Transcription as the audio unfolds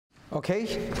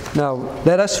Okay, now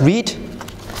let us read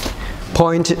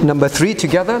point number 3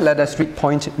 together. Let us read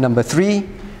point number 3.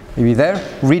 Maybe there.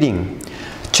 Reading.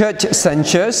 Church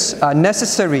censures are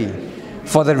necessary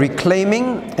for the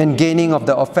reclaiming and gaining of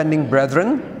the offending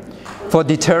brethren, for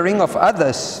deterring of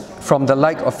others from the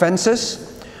like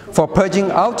offenses, for purging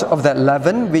out of that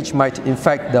leaven which might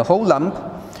infect the whole lump,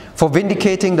 for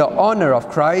vindicating the honor of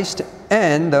Christ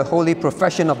and the holy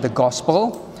profession of the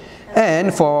gospel,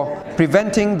 and for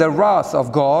preventing the wrath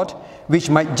of God which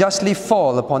might justly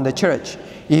fall upon the church,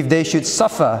 if they should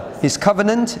suffer his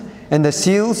covenant and the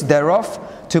seals thereof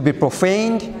to be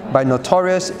profaned by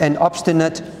notorious and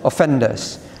obstinate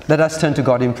offenders. Let us turn to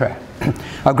God in prayer.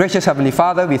 Our gracious Heavenly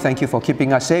Father, we thank you for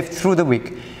keeping us safe through the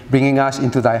week, bringing us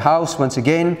into thy house once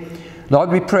again.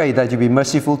 Lord, we pray that you be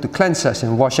merciful to cleanse us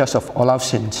and wash us of all our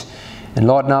sins. And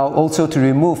Lord, now also to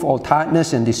remove all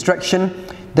tiredness and distraction,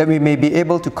 that we may be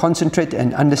able to concentrate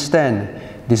and understand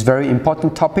this very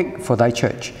important topic for thy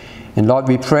church. And Lord,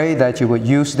 we pray that you would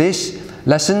use these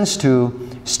lessons to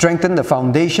strengthen the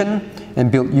foundation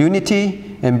and build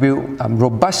unity and build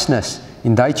robustness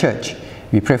in thy church.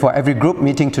 We pray for every group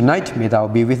meeting tonight. May thou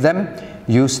be with them.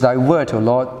 Use thy word, O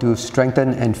Lord, to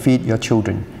strengthen and feed your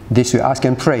children. This we ask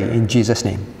and pray in Jesus'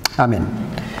 name. Amen.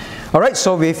 All right,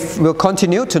 so we'll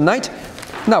continue tonight.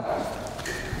 Now,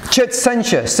 church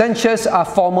censures. Censures are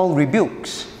formal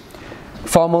rebukes,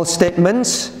 formal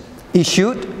statements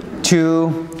issued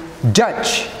to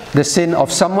judge the sin of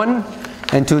someone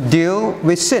and to deal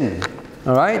with sin.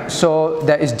 All right, so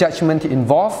there is judgment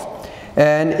involved,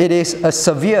 and it is a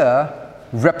severe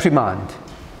reprimand.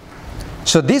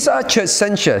 So these are church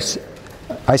censures.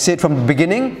 I said from the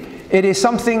beginning, it is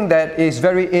something that is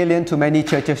very alien to many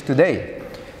churches today.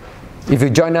 If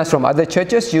you join us from other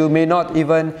churches, you may not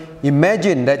even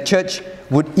imagine that church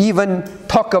would even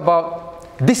talk about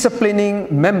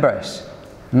disciplining members.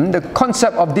 The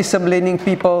concept of disciplining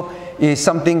people is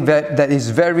something that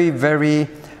is very, very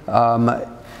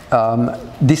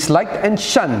disliked and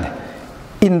shunned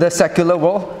in the secular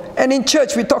world. And in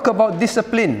church, we talk about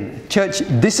discipline, church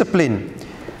discipline.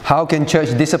 How can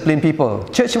church discipline people?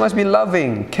 Church must be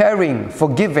loving, caring,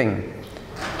 forgiving.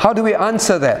 How do we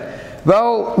answer that?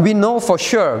 Well, we know for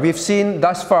sure, we've seen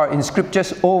thus far in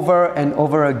scriptures over and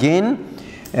over again,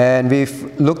 and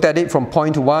we've looked at it from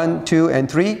point 1, 2, and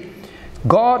 3.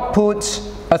 God puts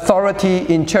authority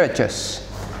in churches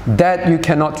that you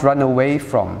cannot run away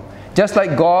from. Just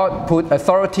like God put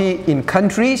authority in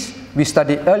countries, we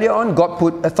studied earlier on, God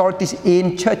put authorities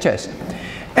in churches.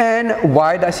 And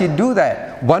why does He do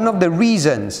that? One of the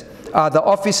reasons the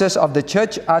officers of the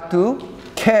church are to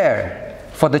care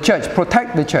for the church,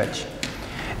 protect the church.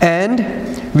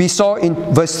 And we saw in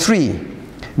verse 3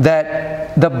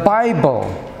 that the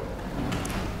Bible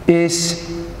is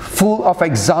full of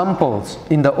examples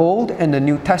in the Old and the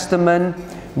New Testament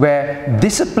where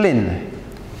discipline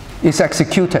is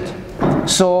executed.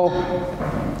 So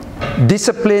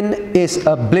discipline is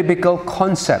a biblical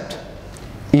concept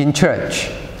in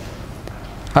church.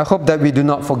 I hope that we do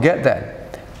not forget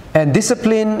that. And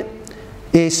discipline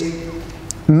is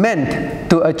meant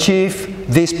to achieve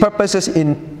these purposes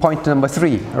in point number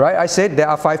 3. Right? I said there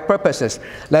are 5 purposes.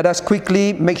 Let us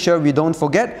quickly make sure we don't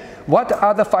forget. What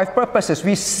are the 5 purposes?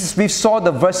 We saw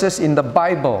the verses in the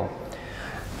Bible.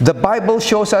 The Bible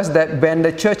shows us that when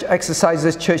the church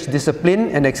exercises church discipline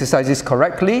and exercises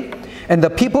correctly, and the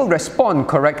people respond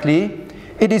correctly,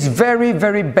 it is very,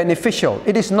 very beneficial.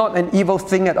 It is not an evil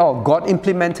thing at all. God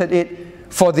implemented it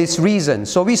for this reason.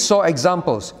 So we saw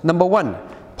examples. Number 1,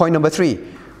 point number 3.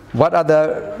 What are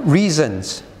the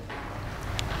reasons?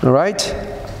 All right?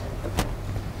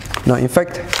 Now, in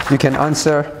fact, you can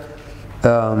answer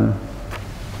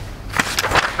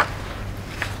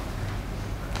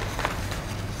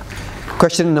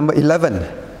question number 11.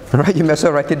 All right? You may as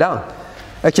well write it down.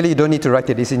 Actually, you don't need to write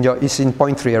it. It's in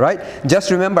point 3, all right? Just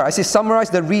remember, as I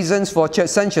summarize the reasons for church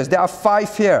censures, there are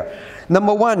 5 here.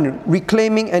 Number 1,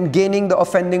 reclaiming and gaining the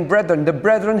offending brethren. The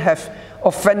brethren have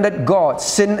offended God,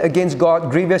 sinned against God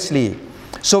grievously.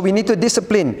 So we need to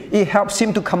discipline. It helps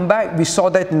him to come back. We saw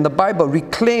that in the Bible.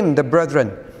 Reclaim the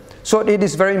brethren. So it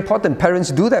is very important.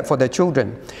 Parents do that for their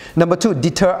children. Number 2,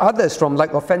 deter others from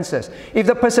like offenses. If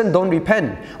the person don't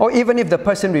repent, or even if the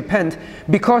person repent,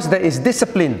 because there is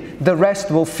discipline, the rest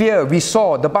will fear. We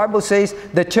saw, the Bible says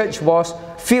the church was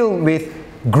filled with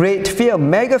great fear,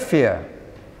 mega fear.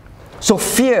 So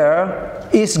fear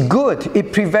is good.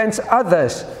 It prevents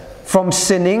others from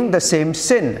sinning the same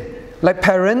sin. Like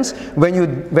parents, when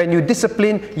you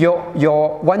discipline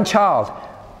your one child,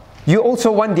 you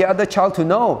also want the other child to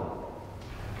know.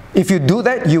 If you do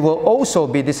that, you will also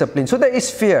be disciplined. So there is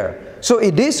fear. So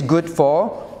it is good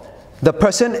for the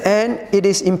person, and it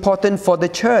is important for the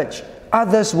church.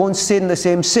 Others won't sin the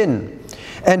same sin.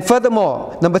 And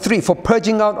furthermore, number 3, for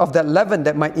purging out of that leaven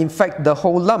that might infect the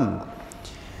whole lump.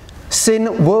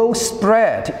 Sin will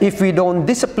spread if we don't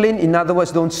discipline, in other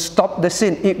words, don't stop the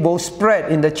sin. It will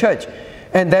spread in the church,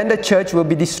 and then the church will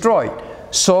be destroyed.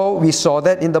 So we saw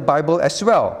that in the Bible as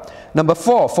well. Number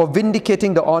 4, for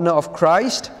vindicating the honor of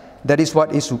Christ. That is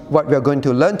what we are going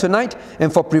to learn tonight.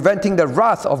 And for preventing the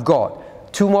wrath of God.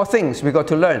 2 more things we got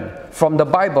to learn from the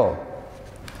Bible.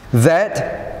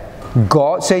 That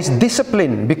God says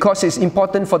discipline because it's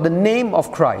important for the name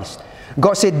of Christ.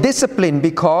 God said discipline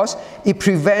because it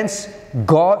prevents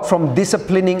God from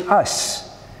disciplining us.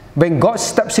 When God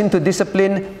steps into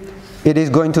discipline, it is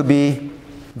going to be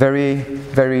very,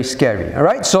 very scary. All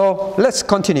right, so let's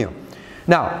continue.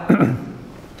 Now,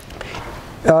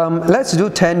 let's do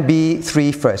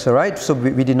 10b3 first. All right, so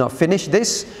we did not finish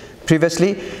this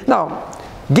previously. Now,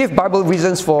 give Bible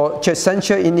reasons for church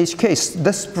censure in each case.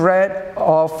 The spread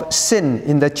of sin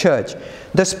in the church.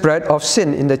 The spread of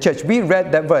sin in the church. We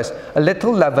read that verse. A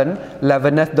little leaven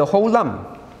leaveneth the whole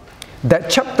lump. That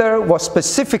chapter was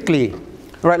specifically...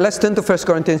 Right, let's turn to 1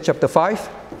 Corinthians chapter 5.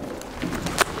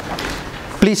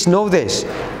 Please know this.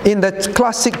 In the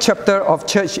classic chapter of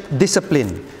church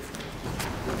discipline.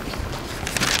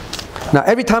 Now,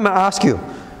 every time I ask you,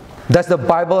 does the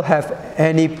Bible have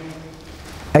any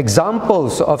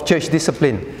examples of church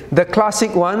discipline? The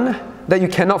classic one that you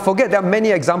cannot forget, there are many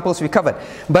examples we covered,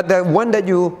 but the one that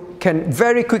you can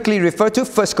very quickly refer to,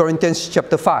 1 Corinthians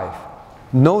chapter 5.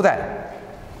 Know that.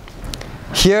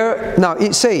 Here, now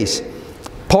it says,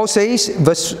 Paul says,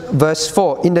 verse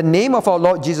 4, in the name of our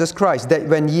Lord Jesus Christ, that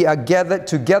when ye are gathered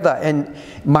together, and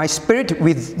my spirit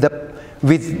with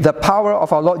the power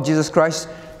of our Lord Jesus Christ,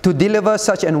 to deliver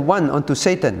such an one unto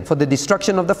Satan for the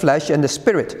destruction of the flesh and the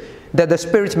spirit, that the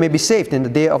spirit may be saved in the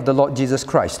day of the Lord Jesus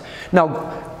Christ.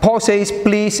 Now, Paul says,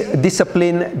 please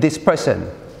discipline this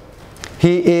person.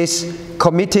 He is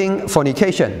committing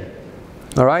fornication,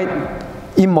 all right?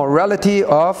 Immorality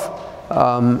of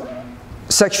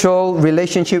sexual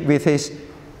relationship with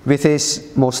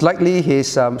his most likely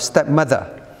his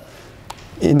stepmother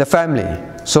in the family.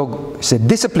 So, it's a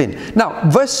discipline. Now,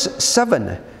 verse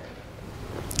 7.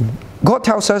 God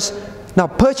tells us, now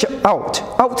purge out.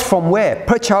 Out from where?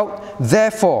 Purge out,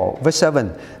 therefore, verse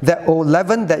 7, that old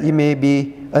leaven, that ye may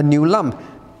be a new lump.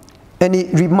 And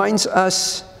it reminds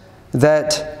us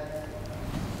that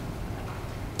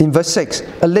in verse 6,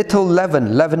 a little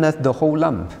leaven leaveneth the whole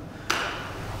lump.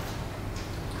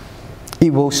 It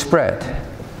will spread.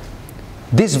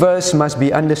 This verse must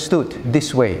be understood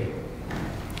this way.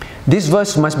 This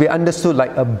verse must be understood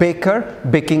like a baker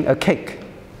baking a cake.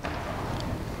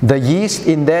 The yeast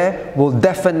in there will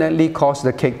definitely cause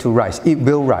the cake to rise. It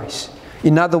will rise.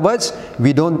 In other words,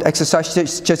 we don't exercise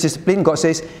church discipline. God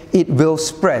says it will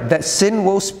spread. That sin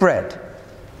will spread.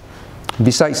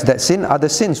 Besides that sin, other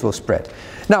sins will spread.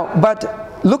 Now,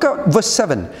 but look at verse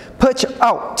 7. Purge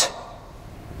out.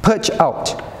 Purge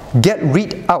out. Get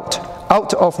rid out.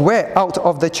 Out of where? Out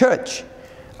of the church.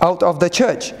 Out of the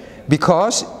church.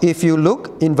 Because if you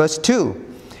look in verse 2,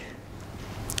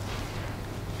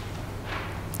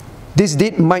 this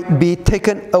deed might be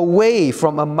taken away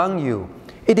from among you.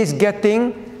 It is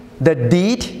getting the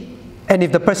deed, and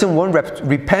if the person won't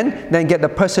repent, then get the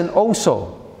person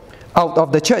also out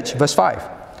of the church. Verse 5.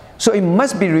 So it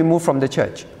must be removed from the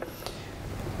church.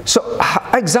 So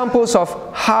examples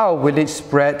of how will it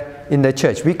spread in the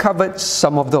church. We covered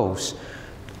some of those.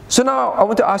 So now I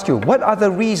want to ask you, what are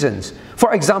the reasons?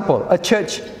 For example, a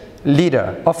church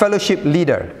leader or fellowship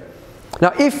leader.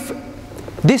 Now if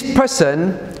this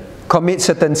person commit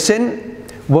certain sin,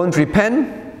 won't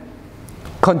repent,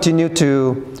 continue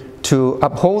to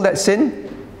uphold that sin,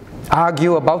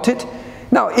 argue about it.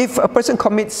 Now, if a person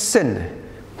commits sin,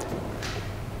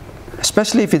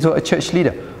 especially if it's a church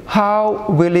leader, how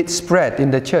will it spread in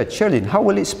the church? Sherlyn, how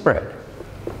will it spread?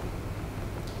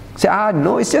 Say,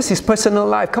 no, it's just his personal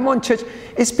life. Come on, church,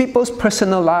 it's people's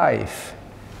personal life.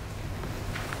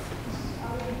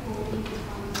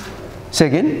 Say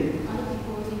again?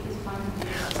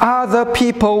 Other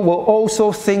people will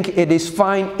also think it is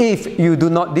fine if you do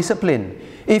not discipline.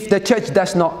 If the church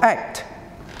does not act.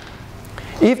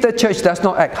 If the church does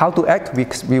not act, how to act,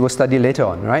 we will study later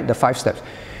on, right? The 5 steps.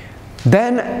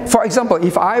 Then, for example,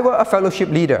 if I were a fellowship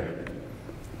leader,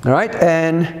 right,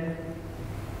 and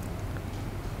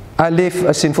I live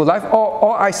a sinful life,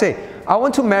 or I say, I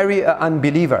want to marry an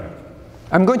unbeliever.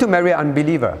 I'm going to marry an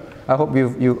unbeliever. I hope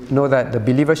you know that the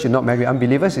believers should not marry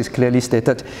unbelievers. It's clearly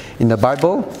stated in the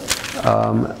Bible.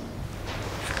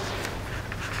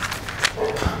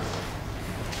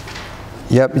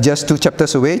 Yep, just 2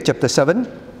 chapters away, chapter 7.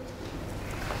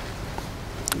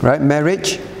 Right,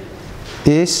 marriage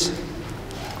is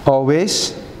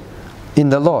always in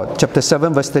the Lord. Chapter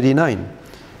 7, verse 39.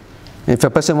 If a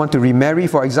person wants to remarry,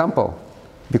 for example,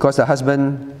 because the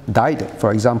husband died,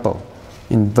 for example,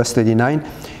 in verse 39,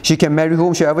 she can marry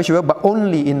whomsoever she will, but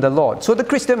only in the Lord. So the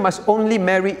Christian must only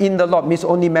marry in the Lord, means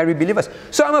only marry believers.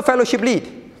 So I'm a fellowship lead,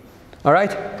 all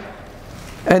right?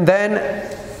 And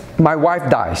then my wife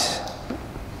dies.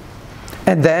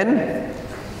 And then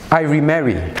I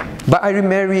remarry. But I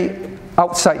remarry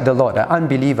outside the Lord, an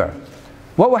unbeliever.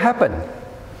 What will happen?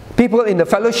 People in the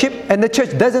fellowship and the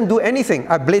church doesn't do anything.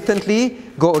 I blatantly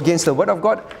go against the word of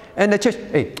God, and the church,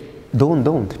 hey, don't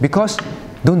do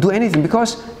anything,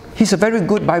 because he's a very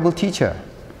good Bible teacher.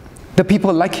 The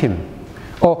people like him.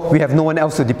 Or we have no one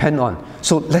else to depend on.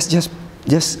 So let's just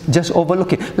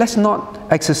overlook it. Let's not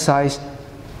exercise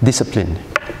discipline.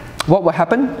 What will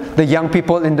happen? The young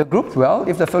people in the group, well,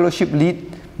 if the fellowship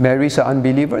lead marries an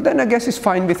unbeliever, then I guess it's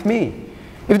fine with me.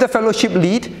 If the fellowship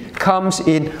lead comes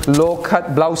in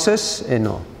low-cut blouses,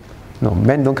 no,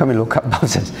 men don't come in low-cut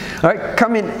blouses. All right,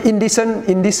 come in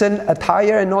indecent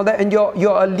attire and all that, and you're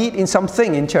a lead in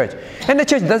something in church, and the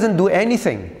church doesn't do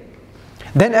anything,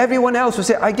 then everyone else will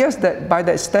say, I guess that by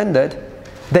that standard,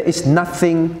 there is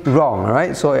nothing wrong,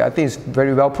 right? So I think it's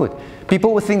very well put.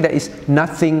 People will think there is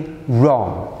nothing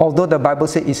wrong, although the Bible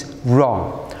says it's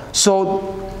wrong.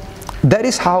 So that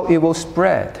is how it will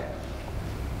spread.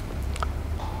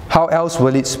 How else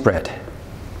will it spread?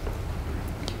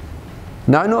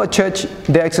 Now I know a church,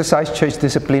 they exercised church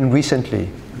discipline recently,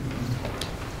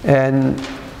 and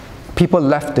people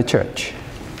left the church.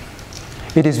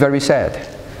 It is very sad.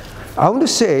 I want to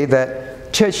say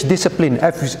that church discipline,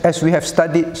 as we have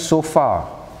studied so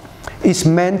far, is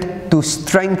meant to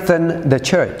strengthen the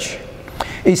church.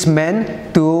 It's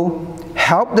meant to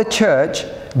help the church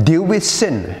deal with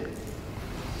sin.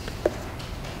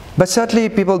 But sadly,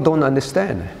 people don't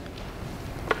understand.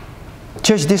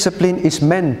 Church discipline is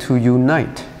meant to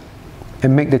unite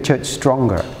and make the church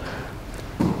stronger.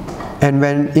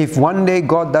 And if one day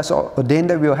God does ordain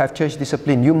that we will have church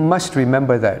discipline, you must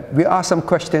remember that. We ask some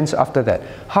questions after that.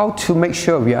 How to make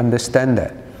sure we understand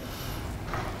that?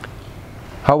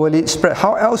 How will it spread?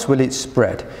 How else will it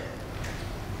spread?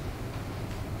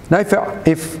 Now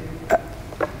if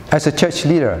as a church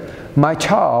leader, my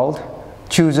child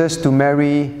chooses to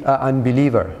marry an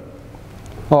unbeliever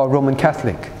or a Roman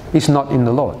Catholic, is not in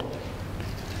the Lord,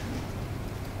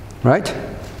 right?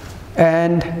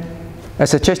 And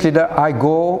as a church leader,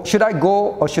 should I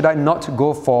go or should I not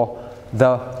go for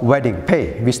the wedding?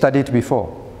 Pay. We studied before.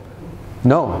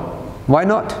 No. Why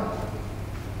not?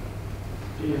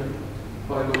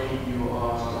 By going, you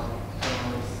are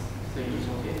saying it's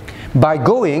okay. By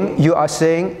going, you are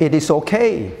saying it is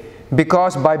okay.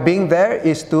 Because by being there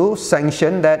is to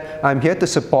sanction that I'm here to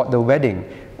support the wedding.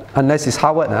 Unless it's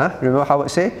Howard, remember Howard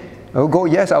say, I will go,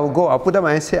 yes, I will go. I'll put up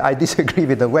my hand and say, I disagree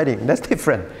with the wedding. That's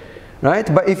different, right?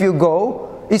 But if you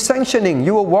go, it's sanctioning.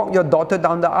 You will walk your daughter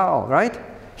down the aisle, right?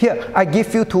 Here, I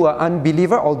give you to an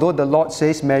unbeliever, although the Lord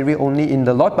says marry only in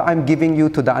the Lord, but I'm giving you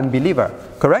to the unbeliever,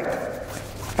 correct?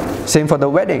 Same for the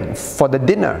wedding, for the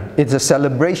dinner. It's a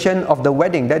celebration of the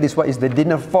wedding. That is what is the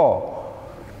dinner for,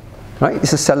 right?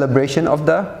 It's a celebration of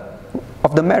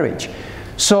the marriage.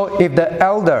 So if the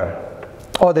elder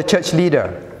or the church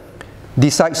leader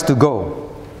decides to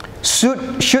go, should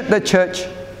the church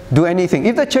do anything?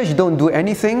 If the church don't do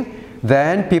anything,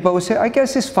 then people will say, I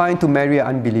guess it's fine to marry an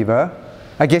unbeliever.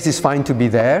 I guess it's fine to be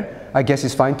there. I guess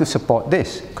it's fine to support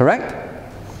this, correct?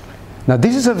 Now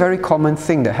this is a very common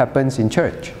thing that happens in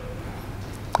church.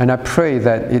 And I pray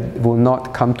that it will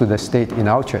not come to the state in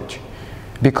our church.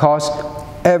 Because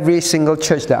every single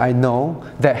church that I know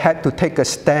that had to take a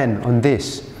stand on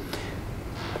this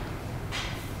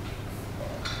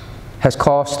has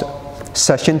caused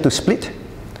session to split,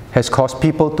 has caused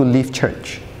people to leave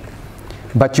church.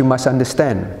 But you must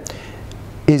understand,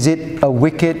 is it a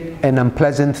wicked and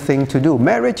unpleasant thing to do?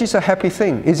 Marriage is a happy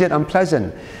thing. Is it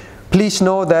unpleasant? Please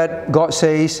know that God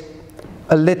says,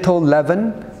 a little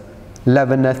leaven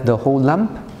leaveneth the whole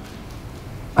lump.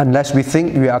 Unless we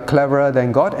think we are cleverer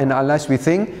than God, and unless we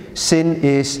think sin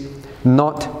is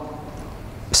not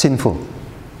sinful.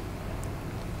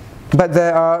 But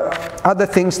there are other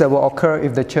things that will occur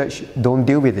if the church don't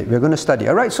deal with it. We're going to study.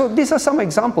 All right, so these are some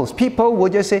examples. People will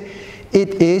just say,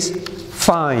 it is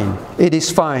fine. It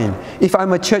is fine. If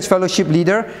I'm a church fellowship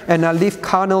leader and I live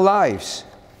carnal lives,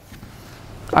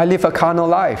 I live a carnal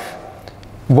life,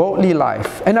 worldly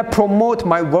life, and I promote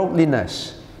my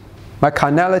worldliness, my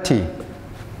carnality.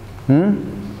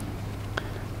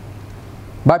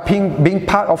 by being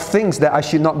part of things that I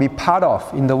should not be part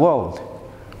of in the world.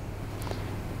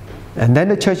 And then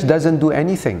the church doesn't do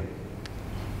anything.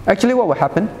 Actually, what will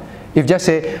happen? If just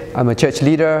say, I'm a church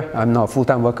leader, I'm not a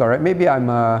full-time worker, right? Maybe I'm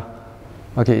a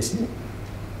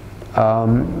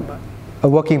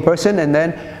working person, and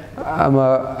then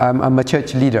I'm a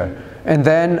church leader. And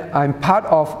then I'm part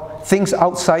of things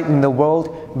outside in the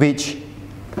world which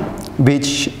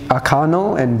are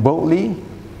carnal and worldly.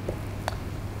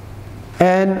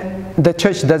 And the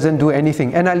church doesn't do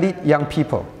anything. And I lead young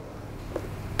people.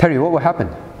 Terry, what will happen?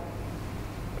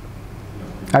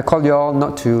 I call you all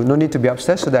no need to be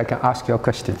upstairs so that I can ask your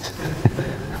questions.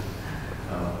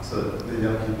 So the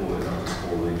young people will not just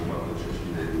following what the church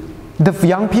leaders do? The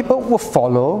young people will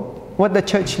follow what the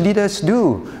church leaders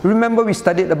do. Remember we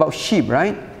studied about sheep,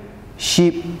 right?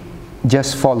 Sheep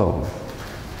just follow.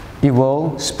 It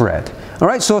will spread.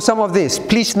 Alright, so some of this,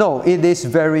 please know, it is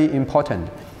very important.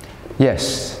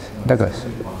 Yes, Douglas.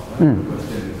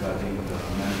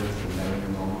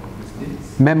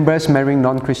 Members marrying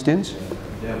non-Christians?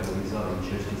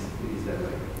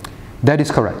 That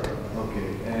is correct.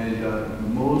 Okay,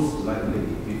 and most likely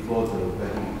before the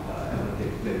wedding ever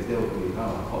takes place, there will be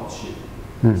a courtship.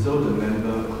 So the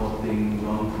member courting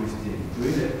non-Christian,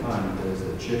 during that time, does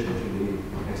the church actually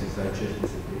exercise church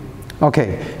discipline?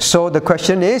 Okay, so the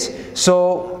question is,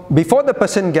 so before the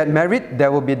person get married,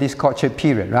 there will be this courtship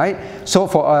period, right? So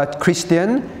for a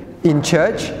Christian in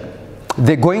church,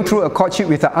 they're going through a courtship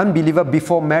with an unbeliever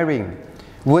before marrying.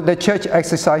 Would the church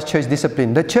exercise church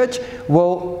discipline? The church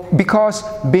will, because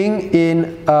being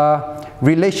in a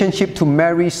relationship to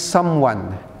marry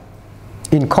someone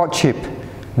in courtship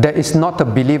that is not a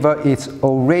believer is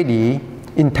already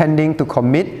intending to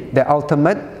commit the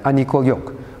ultimate unequal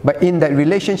yoke. But in that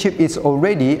relationship, it's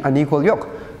already unequal yoke.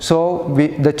 So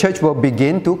the church will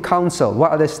begin to counsel.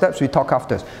 What are the steps we talk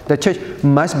after? The church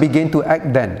must begin to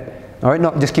act then. All right,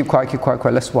 no, just keep quiet.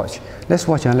 Let's watch. Let's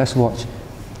watch.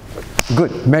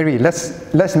 Good, Mary,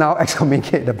 let's now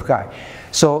excommunicate the guy.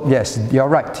 So yes, you're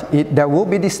right. There will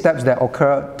be these steps that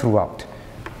occur throughout.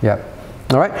 Yeah.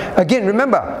 All right. Again,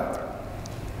 remember,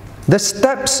 the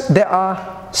steps, there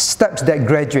are steps that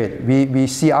graduate. We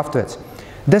see afterwards.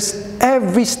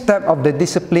 Every step of the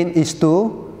discipline is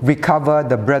to recover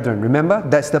the brethren. Remember,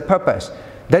 that's the purpose.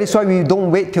 That is why we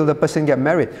don't wait till the person gets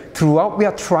married. Throughout, we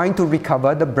are trying to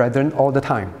recover the brethren all the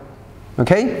time.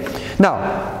 Okay?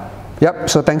 Now, yep,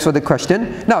 so thanks for the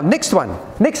question. Now, next one.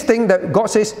 Next thing that God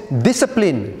says,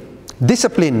 discipline.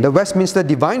 Discipline. The Westminster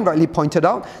Divine rightly pointed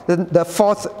out the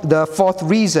fourth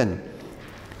reason.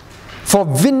 For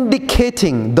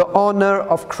vindicating the honor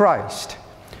of Christ.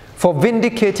 For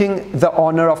vindicating the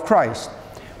honor of Christ.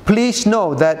 Please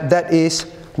know that that is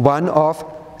one of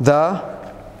the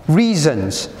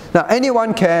reasons. Now,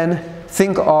 anyone can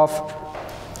think of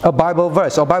a Bible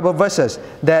verse or Bible verses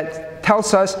that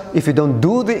tells us if you don't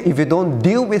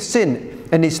deal with sin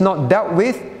and it's not dealt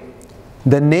with,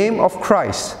 the name of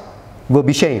Christ will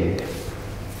be shamed.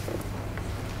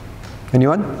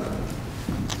 Anyone?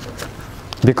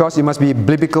 Because it must be a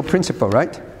biblical principle,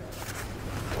 right?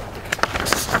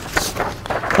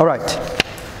 All right.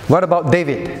 What about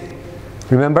David?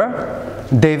 Remember,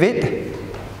 David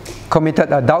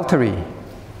committed adultery.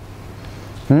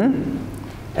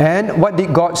 And what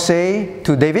did God say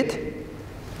to David?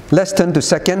 Let's turn to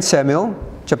 2 Samuel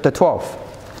chapter 12.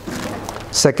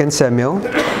 2 Samuel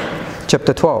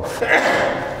chapter 12.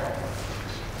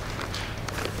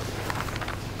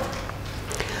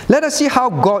 Let us see how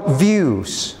God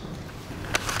views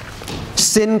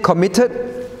sin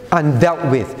committed and dealt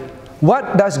with.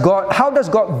 How does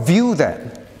God view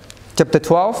that? Chapter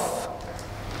 12,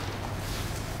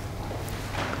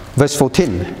 verse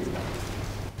 14.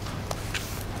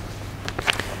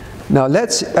 Now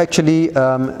let's actually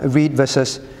read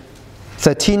verses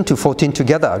 13 to 14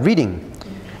 together. Reading.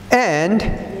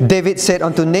 And David said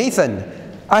unto Nathan,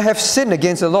 I have sinned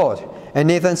against the Lord. And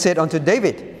Nathan said unto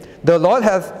David, the Lord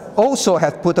also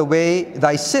hath put away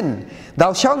thy sin.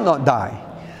 Thou shalt not die.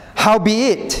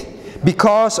 Howbeit,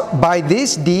 because by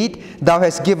this deed thou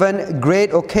hast given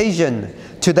great occasion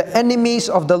to the enemies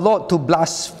of the Lord to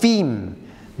blaspheme,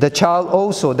 the child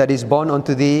also that is born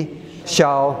unto thee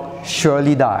shall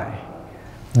surely die.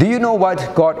 Do you know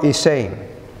what God is saying?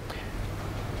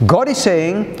 God is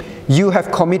saying, you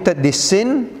have committed this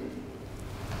sin,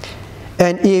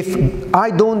 and if I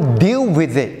don't deal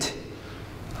with it,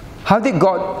 how did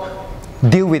God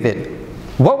deal with it?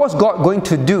 What was God going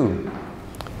to do?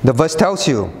 The verse tells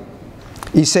you.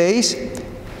 He says,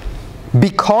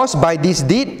 because by this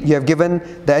deed you have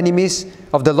given the enemies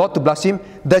of the Lord to blaspheme,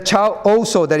 the child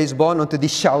also that is born unto thee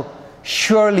shall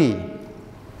surely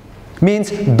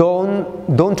Means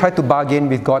don't try to bargain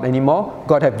with God anymore.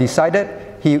 God have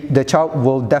decided the child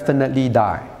will definitely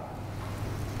die.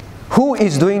 Who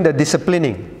is doing the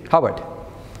disciplining? Howard?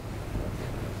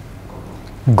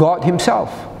 God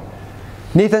himself.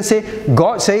 Nathan said,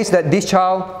 God says that this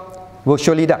child will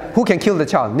surely die. Who can kill the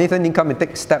child? Nathan didn't come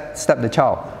and stab the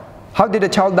child. How did the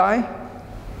child die?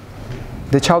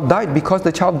 The child died because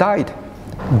the child died.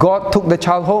 God took the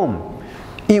child home.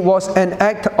 It was an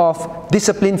act of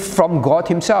discipline from God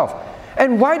himself.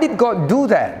 And why did God do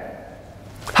that?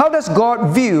 How does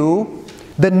God view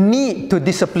the need to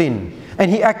discipline? And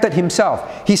he acted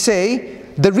himself. He say,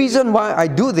 the reason why I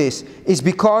do this is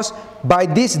because by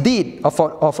this deed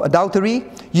of adultery,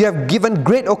 you have given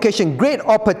great occasion, great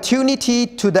opportunity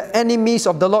to the enemies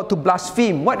of the Lord to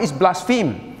blaspheme. What is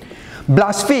blaspheme?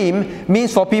 Blaspheme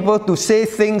means for people to say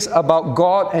things about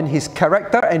God and his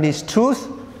character and his truth,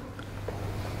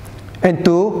 and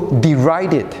to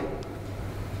deride it,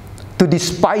 to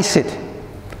despise it,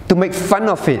 to make fun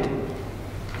of it,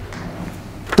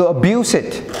 to abuse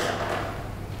it.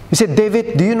 He said,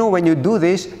 David, do you know when you do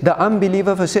this, the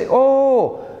unbeliever will say,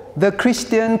 oh, the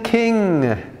Christian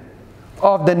king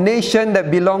of the nation that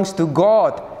belongs to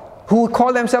God, who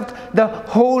call themselves the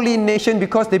holy nation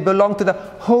because they belong to the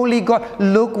holy God.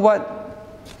 Look what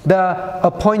the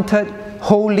appointed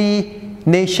holy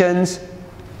nation's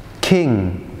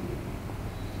king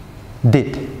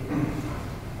did.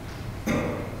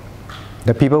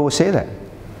 The people will say that.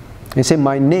 They say,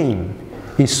 my name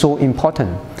is so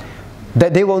important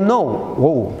that they will know,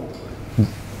 oh,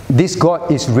 this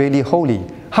God is really holy.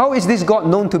 How is this God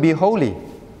known to be holy?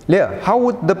 Leah, how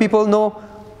would the people know,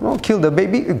 oh, kill the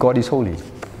baby, God is holy?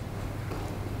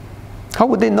 How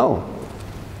would they know?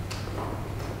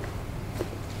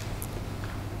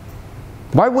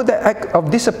 Why would the act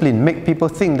of discipline make people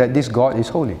think that this God is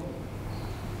holy?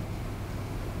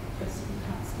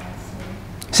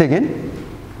 Say again?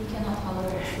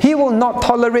 He will not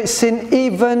tolerate sin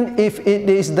even if it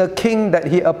is the king that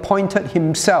he appointed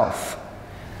himself.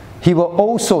 He will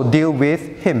also deal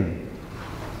with him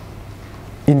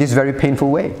in this very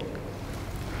painful way.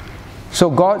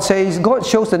 So God says, God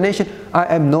shows the nation,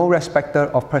 I am no respecter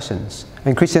of persons.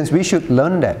 And Christians, we should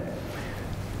learn that.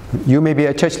 You may be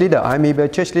a church leader, I may be a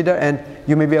church leader, and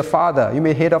you may be a father, you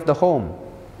may be head of the home.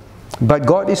 But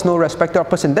God is no respecter of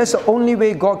person. That's the only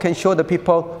way God can show the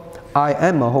people, I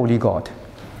am a holy God.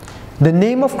 The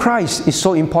name of Christ is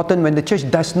so important. When the church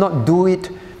does not do it,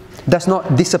 does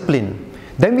not discipline,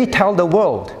 then we tell the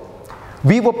world,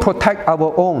 we will protect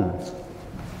our own.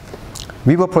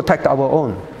 We will protect our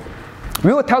own.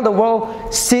 We will tell the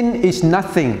world, sin is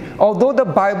nothing. Although the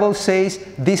Bible says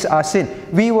these are sin,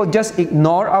 we will just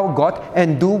ignore our God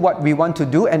and do what we want to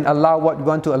do and allow what we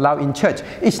want to allow in church.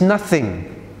 It's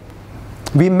nothing.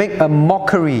 We make a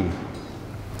mockery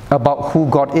about who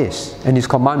God is and his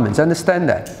commandments. Understand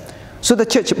that? So the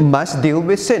church must deal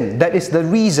with sin. That is the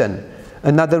reason.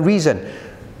 Another reason.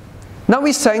 Now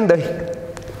we sang the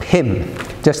hymn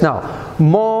just now.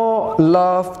 More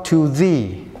love to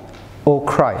thee, O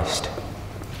Christ.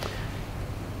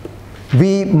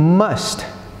 We must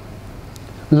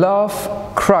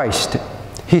love Christ,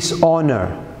 his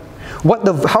honor,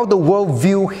 how the world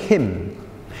view him,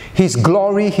 his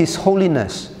glory, his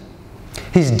holiness,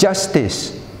 his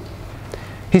justice,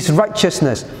 his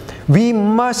righteousness. We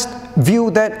must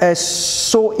view that as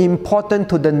so important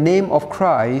to the name of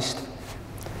Christ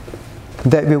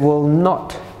that we will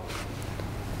not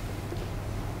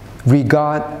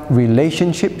regard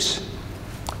relationships,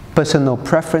 personal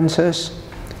preferences.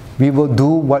 We will do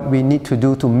what we need to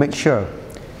do to make sure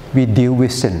we deal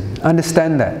with sin.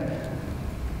 Understand that.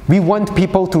 We want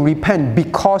people to repent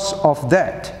because of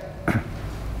that.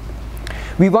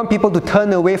 We want people to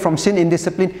turn away from sin in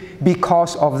discipline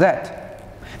because of that.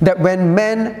 That when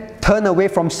men turn away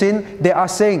from sin, they are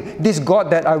saying, this God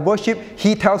that I worship,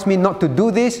 he tells me not to do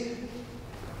this.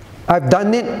 I've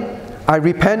done it. I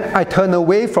repent. I turn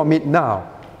away from it now.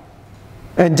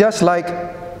 And just like,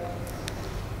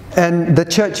 and the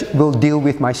church will deal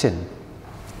with my sin.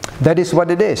 That is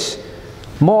what it is.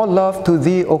 More love to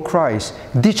thee, O Christ.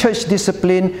 The church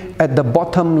discipline at the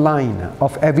bottom line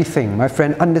of everything. My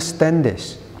friend, understand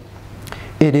this.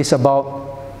 It is about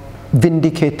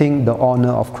vindicating the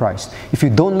honor of Christ. If you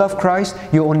don't love Christ,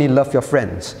 you only love your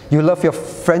friends. You love your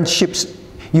friendships.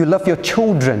 You love your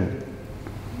children.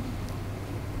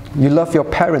 You love your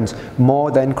parents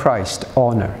more than Christ's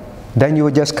honor. Then you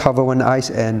will just cover one eye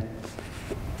and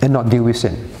not deal with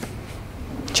sin.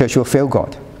 Church will fail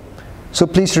God. So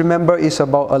please remember, it's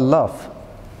about a love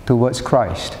towards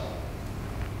Christ.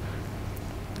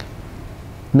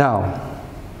 Now,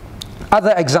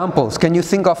 Other examples. Can you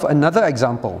think of another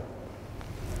example?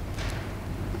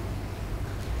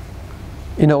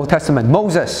 In the Old Testament,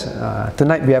 Moses.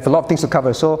 Tonight we have a lot of things to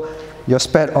cover, so you're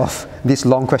spared of these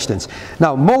long questions.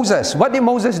 Now, Moses. What did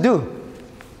Moses do?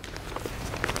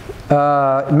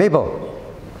 Mabel,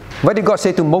 what did God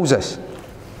say to Moses?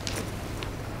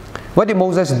 What did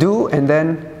Moses do? And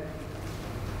then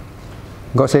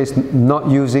God says, not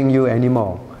using you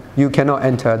anymore. You cannot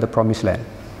enter the promised land.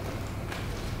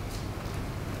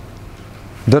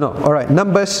 Don't know. All right,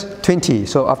 Numbers 20.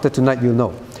 So after tonight you'll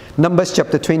know. Numbers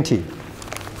chapter 20.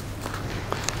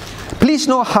 Please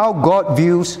know how God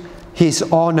views His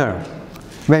honor.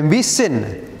 When we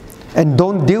sin and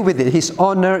don't deal with it, His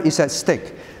honor is at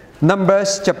stake.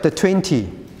 Numbers chapter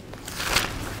 20.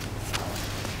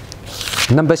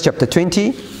 Numbers chapter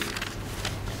 20.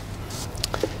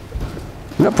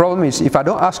 The problem is, if I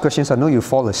don't ask questions, I know you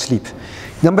fall asleep.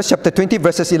 Numbers chapter 20,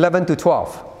 verses 11 to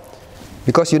 12.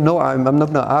 Because you know I'm not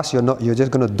going to ask, you're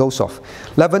just going to doze off.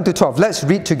 11 to 12. Let's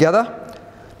read together.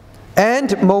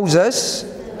 And Moses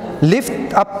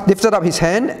lifted up his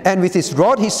hand, and with his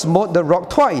rod he smote the rock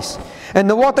twice. And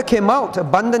the water came out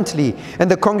abundantly, and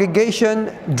the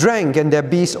congregation drank, and their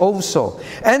beasts also.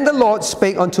 And the Lord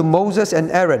spake unto Moses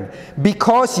and Aaron,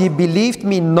 because ye believed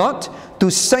me not to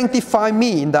sanctify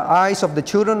me in the eyes of the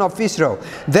children of Israel.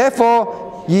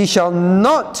 Therefore ye shall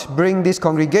not bring this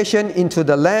congregation into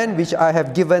the land which I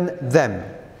have given them.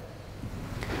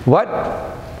 What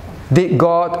did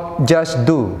God just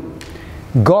do?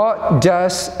 God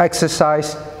just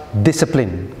exercised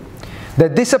discipline. The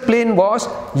discipline was,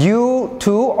 you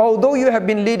too, although you have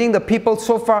been leading the people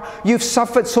so far, you've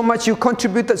suffered so much, you've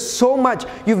contributed so much,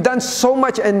 you've done so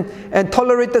much and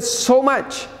tolerated so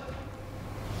much.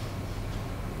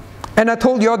 And I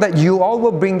told you all that you all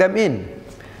will bring them in.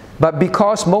 But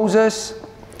because Moses,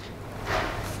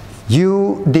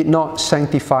 you did not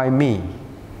sanctify me,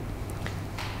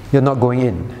 you're not going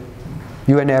in.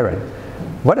 You and Aaron.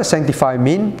 What does sanctify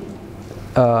mean?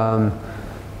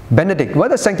 Benedict. What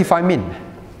does sanctify mean?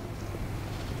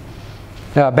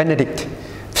 Benedict.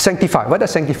 Sanctify. What does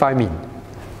sanctify mean?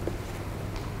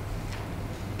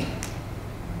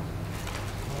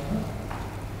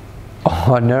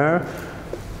 Honor.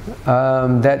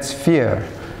 That's fear.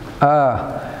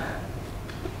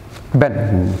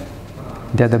 Ben.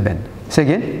 The other Ben. Say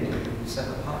again. Set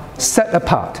apart. Set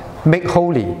apart. Make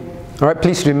holy. All right,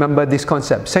 please remember this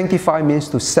concept. Sanctify means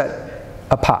to set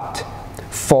apart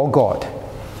for God.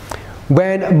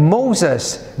 When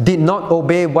Moses did not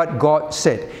obey what God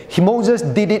said, Moses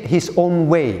did it his own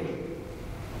way.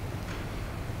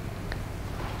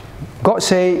 God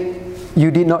said,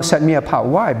 you did not set me apart.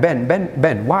 Why?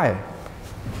 Ben, why?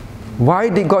 Why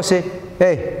did God say,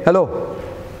 hey, hello,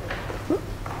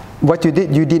 what you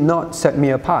did not set me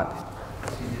apart?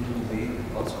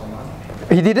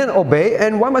 He didn't obey,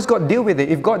 and why must God deal with it?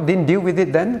 If God didn't deal with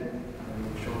it, then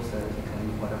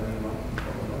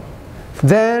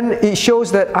it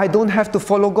shows that I don't have to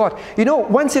follow God. You know,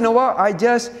 once in a while I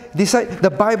just decide, the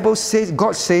Bible says,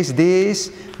 God says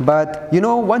this, but you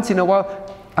know, once in a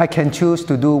while I can choose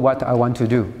to do what I want to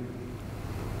do.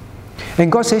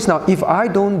 And God says, now if I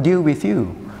don't deal with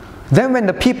you, then when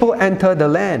the people enter the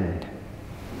land,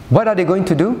 what are they going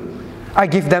to do? I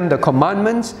give them the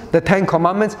commandments, the 10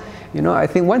 commandments. You know, I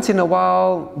think once in a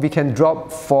while we can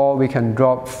drop 4, we can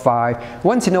drop 5.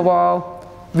 Once in a while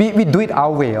we do it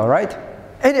our way, all right?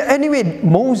 Anyway,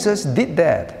 Moses did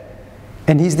that.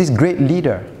 And he's this great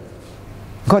leader.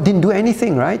 God didn't do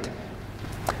anything, right?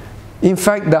 In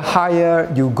fact, the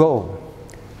higher you go,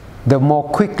 the more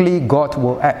quickly God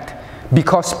will act.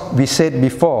 Because we said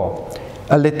before,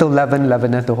 a little leaven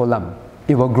leaveneth the whole lump.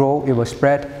 It will grow, it will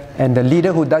spread. And the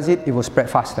leader who does it, it will spread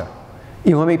faster.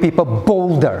 It will make people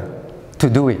bolder to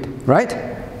do it, right?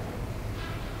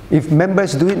 If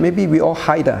members do it, maybe we all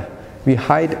hide. We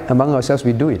hide among ourselves,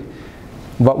 we do it.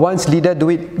 But once leader do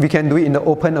it, we can do it in the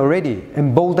open already.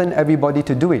 Embolden everybody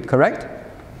to do it, correct?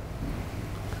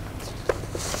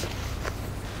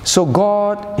 So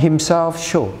God Himself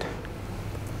showed,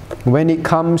 when it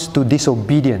comes to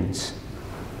disobedience,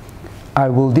 I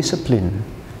will discipline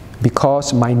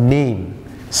because my name,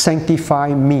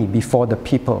 sanctify me before the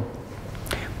people.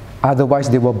 Otherwise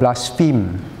they will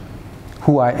blaspheme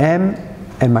who I am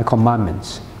and my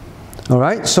commandments.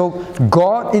 Alright, so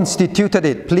God instituted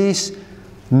it. Please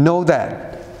know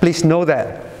that. Please know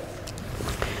that.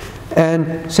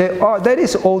 And say, oh, that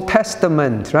is Old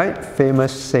Testament, right?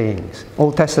 Famous sayings.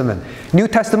 Old Testament. New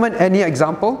Testament, any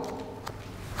example?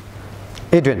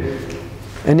 Adrian,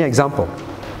 any example?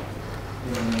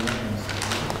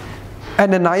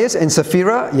 Ananias and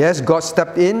Sapphira, yes, God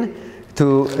stepped in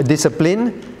to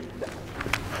discipline.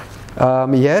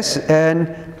 Yes,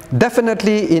 and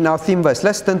definitely in our theme verse.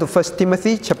 Let's turn to 1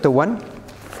 Timothy chapter 1.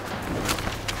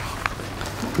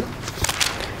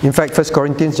 In fact, 1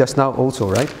 Corinthians just now also,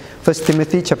 right? 1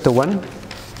 Timothy chapter 1.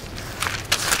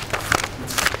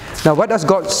 Now, what does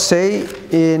God say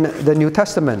in the New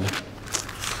Testament?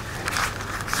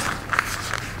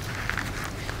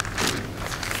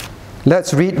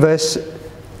 Let's read verse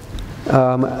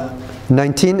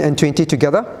 19 and 20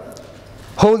 together.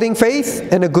 Holding faith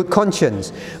and a good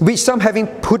conscience, which some having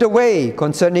put away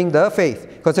concerning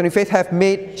faith have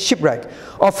made shipwreck,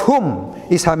 of whom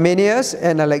is Hymenaeus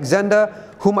and Alexander,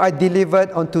 whom I delivered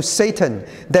unto Satan,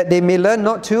 that they may learn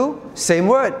not to, same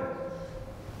word,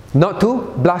 not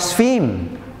to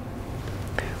blaspheme.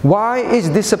 Why is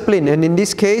discipline? And in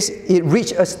this case, it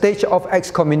reached a stage of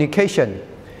excommunication.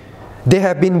 They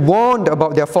have been warned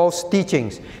about their false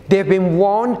teachings. They have been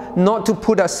warned not to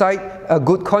put aside a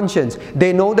good conscience.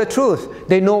 They know the truth.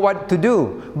 They know what to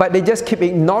do. But they just keep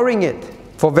ignoring it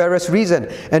for various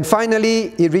reasons. And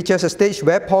finally, it reaches a stage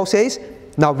where Paul says,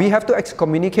 now we have to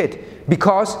excommunicate.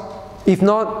 Because if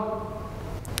not,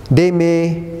 they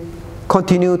may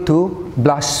continue to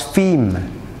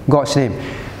blaspheme God's name.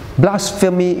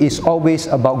 Blasphemy is always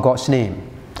about God's name,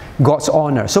 God's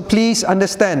honor. So please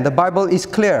understand, the Bible is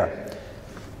clear.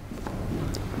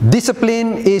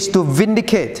 Discipline is to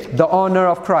vindicate the honor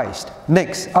of Christ.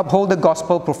 Next, uphold the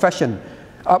gospel profession.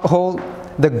 Uphold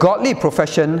the godly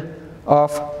profession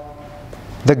of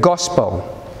the gospel.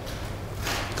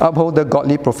 Uphold the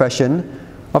godly profession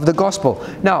of the gospel.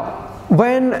 Now,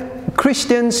 when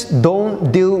Christians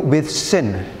don't deal with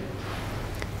sin,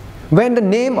 when the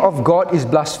name of God is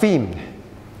blasphemed,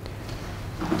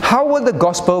 how will the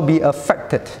gospel be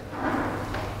affected?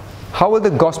 How will the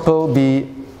gospel be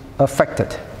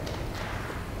affected?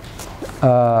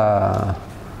 Sharon.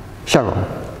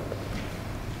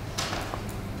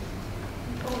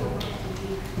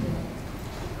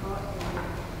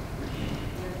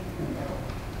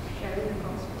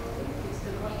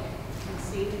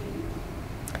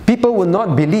 People will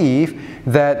not believe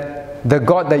that the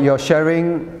God that you're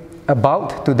sharing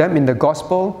about to them in the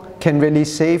gospel can really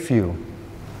save you.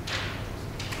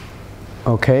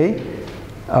 Okay?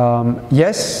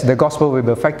 Yes, the gospel will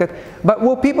be affected, but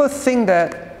will people think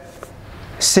that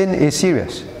sin is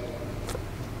serious?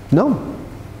 No.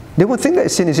 They won't think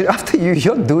that sin is serious. After you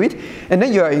do it, and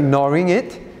then you are ignoring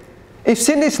it. If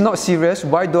sin is not serious,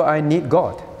 why do I need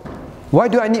God? Why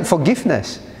do I need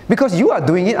forgiveness? Because you are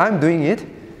doing it, I'm doing it.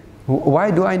 Why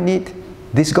do I need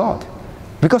this God?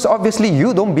 Because obviously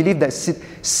you don't believe that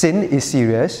sin is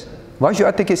serious. Why should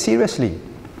I take it seriously?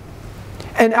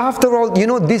 And after all, you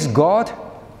know, this God,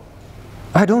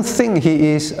 I don't think He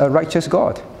is a righteous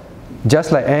God.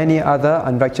 Just like any other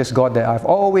unrighteous God that I've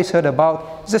always heard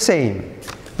about, it's the same.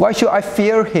 Why should I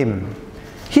fear Him?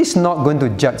 He's not going to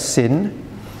judge sin.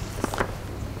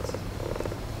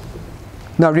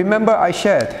 Now remember I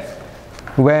shared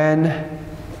when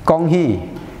Kong Hee,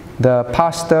 the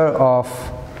pastor of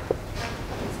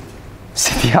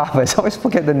City Harvest, I always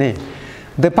forget the name,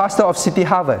 the pastor of City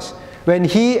Harvest, when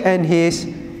he and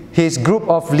his group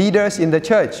of leaders in the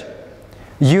church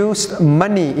used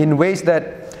money in ways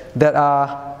that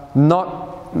are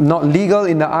not legal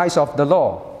in the eyes of the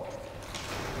law.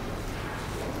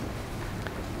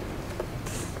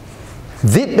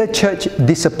 Did the church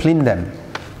discipline them?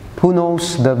 Who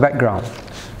knows the background?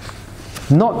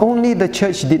 Not only the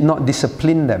church did not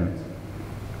discipline them,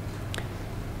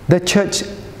 the church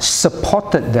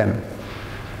supported them.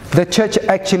 The church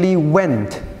actually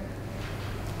went,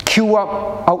 queue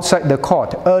up outside the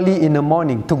court early in the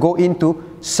morning to go in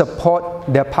to support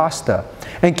their pastor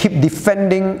and keep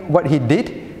defending what he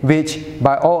did, which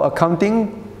by all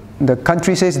accounting, the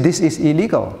country says this is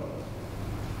illegal.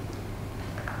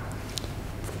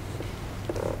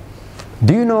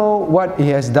 Do you know what he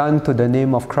has done to the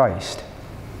name of Christ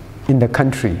in the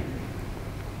country?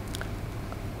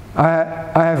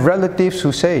 I have relatives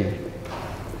who say,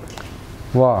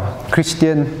 wow,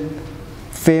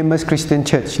 famous Christian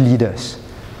church leaders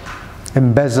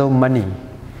embezzle money.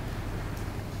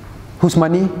 Whose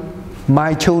money?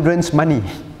 My children's money.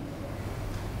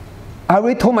 I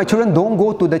already told my children, don't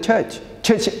go to the church.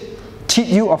 Church cheat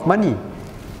you of money.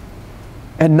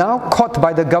 And now caught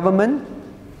by the government,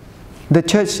 the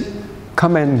church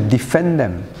come and defend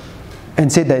them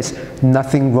and say there's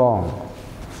nothing wrong.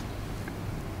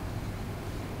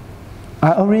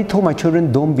 I already told my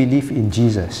children, don't believe in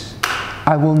Jesus.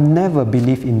 I will never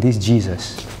believe in this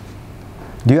Jesus.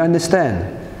 Do you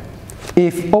understand?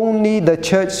 If only the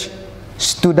church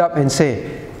stood up and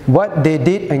said, what they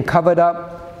did and covered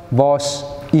up was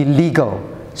illegal,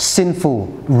 sinful,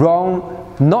 wrong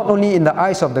not only in the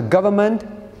eyes of the government,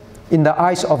 in the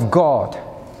eyes of God.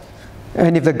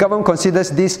 And if the government considers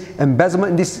this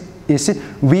embezzlement, this is it,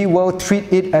 we will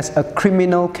treat it as a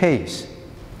criminal case.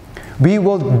 We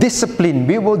will discipline,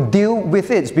 we will deal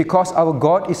with it, because our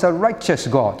God is a righteous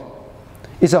God.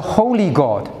 It's a holy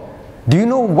God. Do you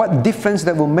know what difference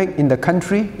that will make in the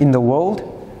country, in the world?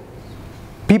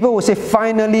 People will say,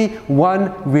 finally,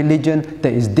 one religion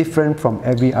that is different from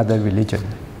every other religion.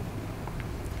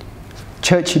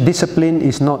 Church discipline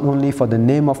is not only for the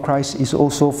name of Christ, it's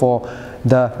also for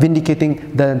the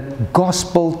vindicating the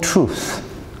gospel truth.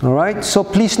 All right? So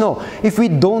please know, if we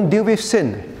don't deal with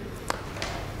sin,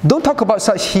 don't talk about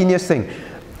such heinous things.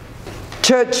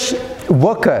 Church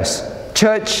workers,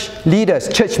 church leaders,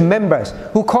 church members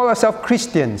who call ourselves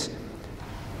Christians,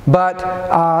 but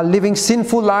are living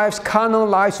sinful lives, carnal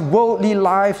lives, worldly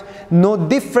lives, no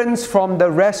difference from the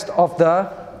rest of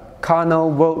the carnal,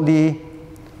 worldly,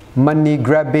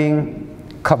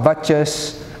 money-grabbing,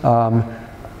 covetous,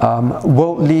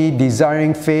 worldly,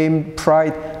 desiring fame,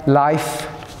 pride, life.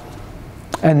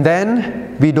 And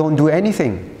then we don't do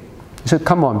anything. So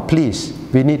come on, please,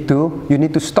 you need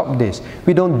to stop this.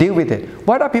 We don't deal with it.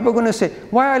 What are people going to say?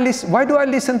 Why do I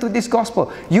listen to this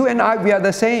gospel? You and I, we are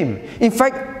the same. In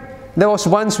fact, there was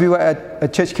once we were at a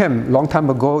church camp, long time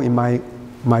ago in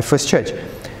my first church.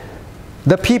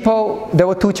 The people, there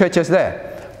were two churches there.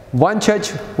 One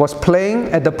church was playing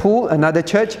at the pool, another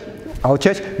church, our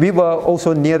church, we were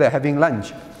also near there having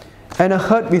lunch. And I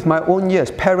heard with my own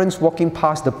ears, parents walking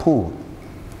past the pool.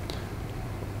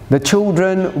 The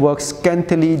children were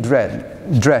scantily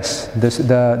dressed,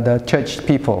 the church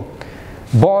people.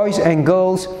 Boys and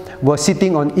girls were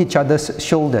sitting on each other's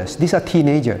shoulders. These are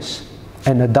teenagers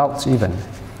and adults even.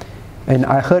 And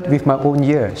I heard with my own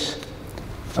ears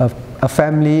a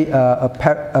family,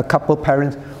 a couple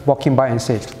parents walking by and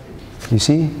said, "You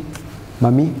see,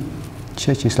 Mommy,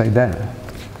 church is like that.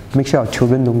 Make sure our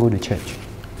children don't go to church."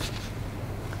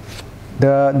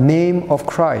 The name of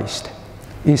Christ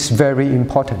is very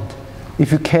important.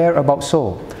 If you care about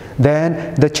soul,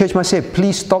 then the church must say,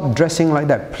 please stop dressing like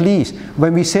that. Please,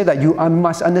 when we say that, you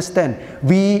must understand,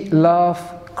 we love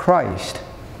Christ.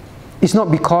 It's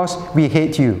not because we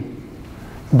hate you,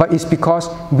 but it's because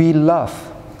we love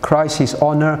Christ, His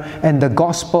honor, and the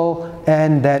gospel,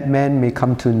 and that man may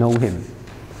come to know Him.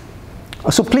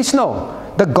 So please know,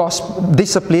 the gospel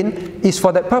discipline is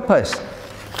for that purpose.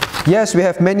 Yes, we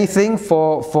have many things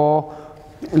for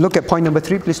look at point number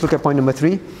 3, please look at point number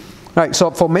 3. Right, so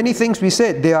for many things we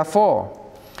said, there are 4.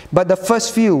 But the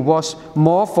first few was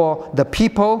more for the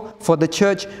people, for the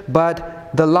church,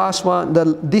 but the last one,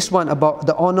 this one about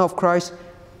the honor of Christ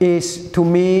is, to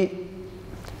me,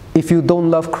 if you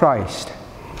don't love Christ,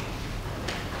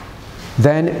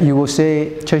 then you will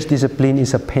say church discipline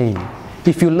is a pain.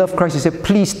 If you love Christ, you say,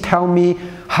 please tell me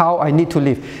how I need to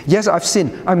live. Yes, I've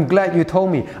sinned. I'm glad you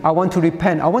told me. I want to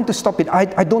repent. I want to stop it.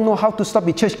 I don't know how to stop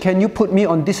it. Church, can you put me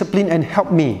on discipline and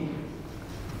help me?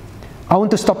 I want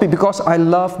to stop it because I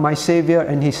love my Savior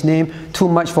and His name too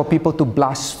much for people to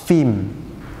blaspheme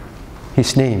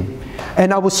His name.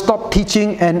 And I will stop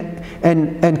teaching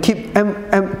and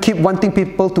keep wanting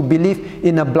people to believe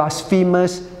in a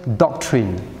blasphemous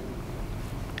doctrine.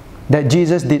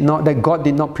 That God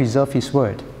did not preserve His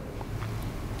word.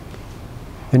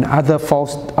 And other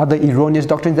erroneous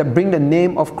doctrines that bring the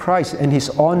name of Christ and His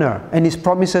honor and His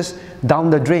promises down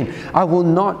the drain. I will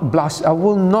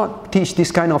not teach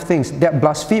these kind of things. They are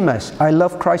blasphemous. I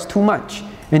love Christ too much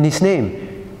in His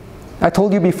name. I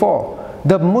told you before,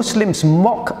 the Muslims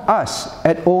mock us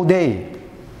at all day.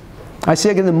 I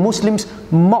say again, the Muslims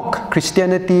mock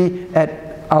Christianity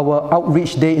at our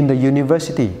outreach day in the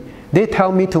university. They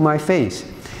tell me to my face,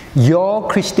 your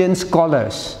Christian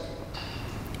scholars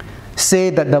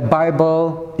say that the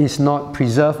Bible is not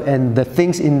preserved and the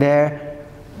things in there,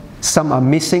 some are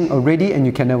missing already and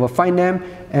you can never find them,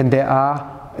 and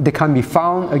they can't be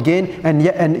found again,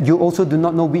 and you also do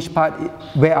not know which part,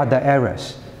 where are the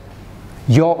errors.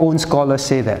 Your own scholars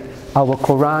say that. Our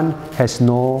Quran has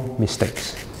no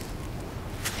mistakes.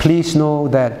 Please know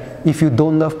that if you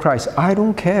don't love Christ, I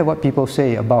don't care what people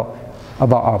say about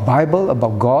our Bible,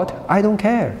 about God. I don't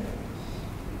care.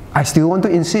 I still want to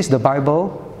insist the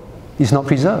Bible is not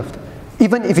preserved.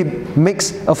 Even if it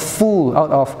makes a fool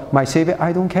out of my Savior,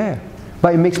 I don't care.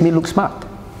 But it makes me look smart.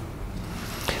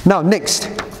 Now, next.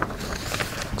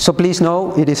 So please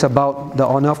know it is about the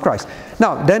honor of Christ.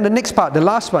 Now, then the next part, the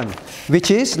last one, which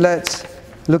is, let's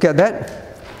look at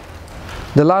that.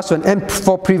 The last one, and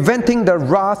for preventing the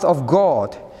wrath of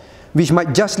God, which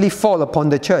might justly fall upon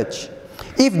the church,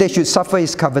 if they should suffer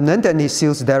His covenant and His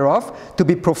seals thereof, to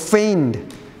be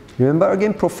profaned. Remember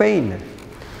again, profane.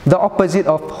 The opposite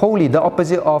of holy, the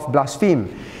opposite of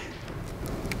blaspheme.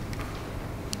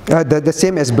 The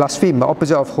same as blaspheme, the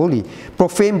opposite of holy.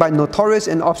 Profaned by notorious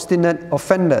and obstinate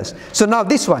offenders. So now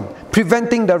this one,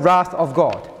 preventing the wrath of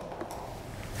God.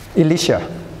 Elisha,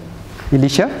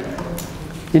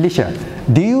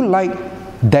 do you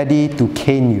like daddy to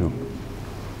cane you?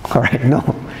 Alright,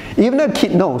 no. Even a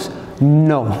kid knows,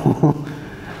 no,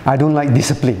 I don't like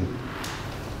discipline.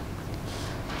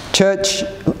 Church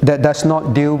that does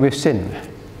not deal with sin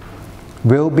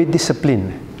will be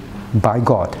disciplined by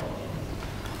God.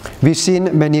 We've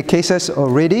seen many cases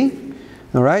already,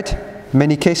 alright?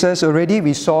 Many cases already.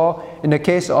 We saw in the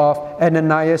case of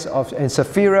Ananias and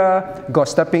Sapphira, God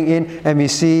stepping in, and we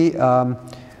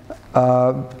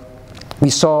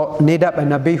saw Nadab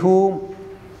and Abihu,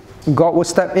 God will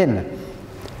step in.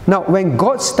 Now, when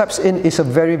God steps in, it's a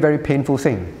very, very painful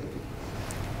thing.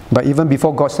 But even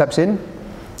before God steps in,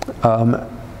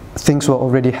 things will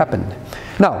already happen.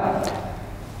 Now,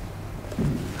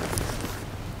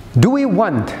 do we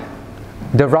want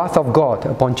the wrath of God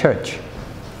upon church?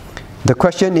 The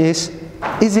question is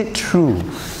it true?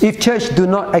 If church do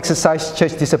not exercise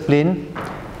church discipline,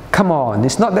 come on,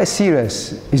 it's not that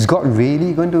serious. Is God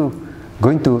really going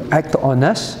to act on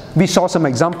us? We saw some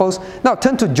examples. Now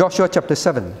turn to Joshua chapter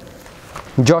 7.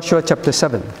 Joshua chapter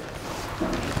 7.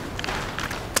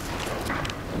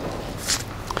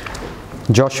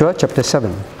 Joshua chapter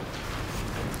 7.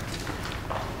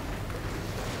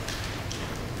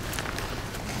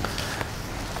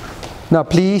 Now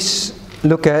please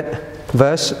look at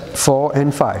verse 4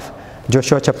 and 5.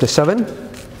 Joshua chapter 7,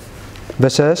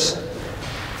 verses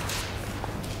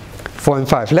 4 and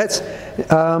 5. Let's,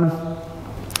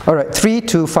 alright, 3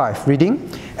 to 5, reading.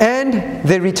 And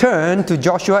they returned to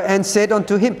Joshua and said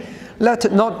unto him,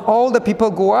 let not all the people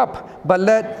go up, but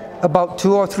let about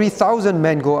 2,000 or 3,000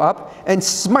 men go up and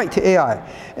smite Ai,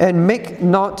 and make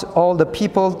not all the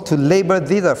people to labor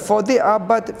thither, for they are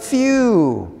but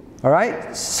few.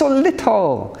 Alright, so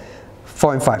little.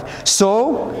 4 and 5.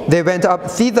 So they went up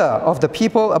thither of the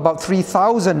people about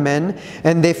 3,000 men,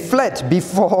 and they fled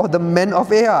before the men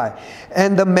of Ai.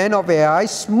 And the men of Ai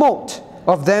smote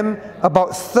of them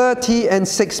about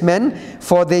 36 men,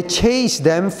 for they chased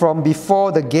them from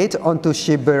before the gate unto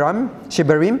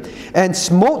Shebarim, and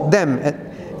smote them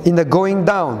in the going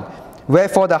down.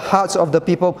 Wherefore the hearts of the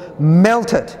people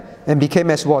melted and became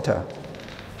as water.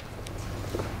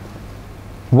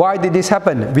 Why did this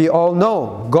happen? We all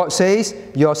know. God says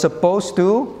you're supposed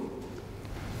to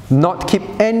not keep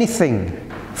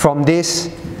anything from this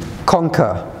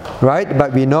conquer, right?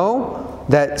 But we know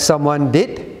that someone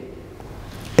did.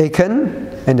 Achan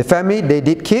and the family, they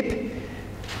did keep.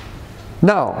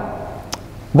 Now,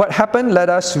 what happened? Let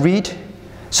us read.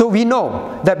 So we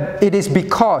know that it is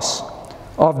because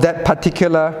of that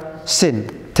particular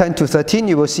sin. 10 to 13,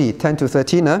 you will see. 10 to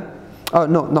 13, Oh,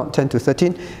 no, not 10 to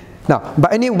 13. Now,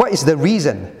 but anyway, what is the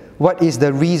reason? What is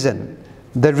the reason?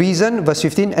 The reason, verse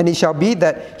 15, and it shall be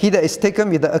that he that is taken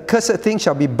with the accursed thing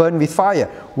shall be burned with fire.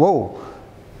 Whoa!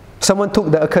 Someone took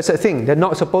the accursed thing. They're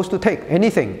not supposed to take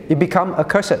anything. It become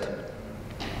accursed.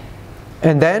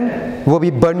 And then will be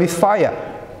burned with fire.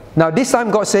 Now this time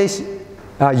God says,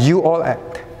 you all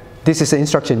act. This is the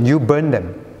instruction. You burn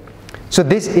them. So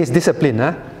this is discipline.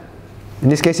 In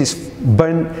this case, it's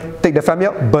burn, take the family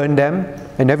out, burn them,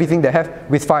 and everything they have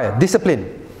with fire.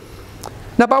 Discipline.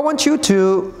 Now, but I want you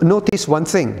to notice one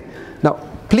thing. Now,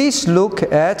 please look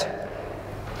at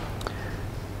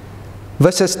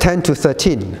verses 10 to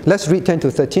 13. Let's read 10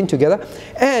 to 13 together.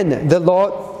 And the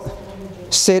Lord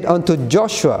said unto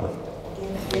Joshua,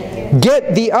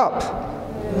 get thee up.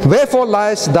 Wherefore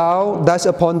liest thou thus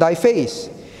upon thy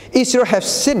face? Israel have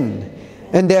sinned,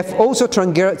 and they have also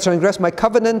transgressed my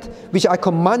covenant which I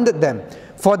commanded them.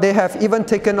 For they have even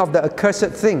taken of the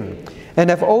accursed thing, and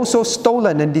have also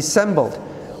stolen and dissembled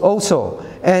also,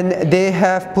 and they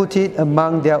have put it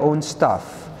among their own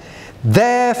stuff.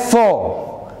 Therefore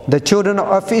the children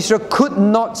of Israel could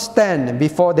not stand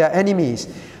before their enemies,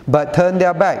 but turned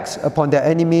their backs upon their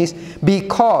enemies,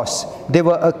 because they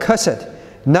were accursed.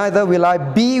 Neither will I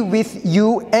be with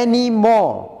you any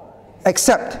more,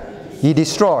 except ye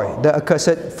destroy the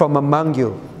accursed from among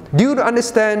you. Do you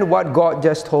understand what God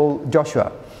just told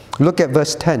Joshua? Look at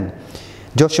verse 10.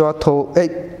 Joshua told,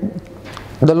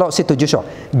 the Lord said to Joshua,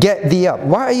 get thee up.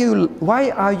 Why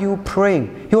are you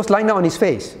praying? He was lying down on his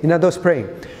face. In other words, praying.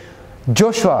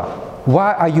 Joshua,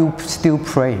 why are you still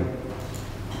praying?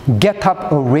 Get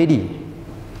up already.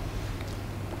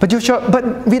 But Joshua,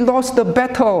 but we lost the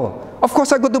battle. Of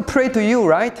course I got to pray to you,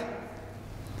 right?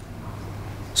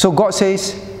 So God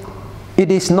says, it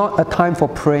is not a time for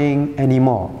praying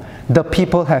anymore. The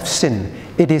people have sinned.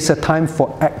 It is a time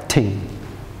for acting.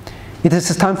 It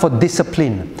is a time for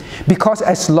discipline. Because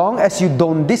as long as you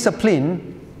don't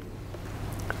discipline,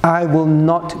 I will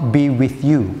not be with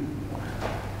you.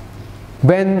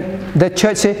 When the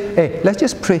church say, hey, let's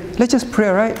just pray,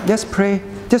 right? Just pray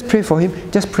for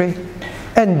him, just pray.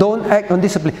 And don't act on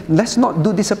discipline. Let's not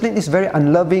do discipline. It's very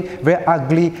unloving, very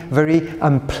ugly, very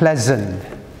unpleasant.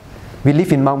 We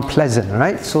live in Mount Pleasant,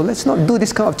 right? So let's not do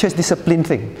this kind of church discipline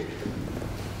thing.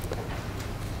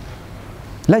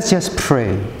 Let's just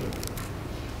pray.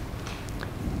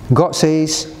 God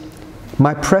says,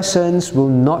 my presence will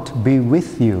not be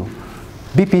with you.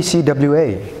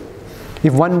 BPCWA.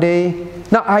 If one day,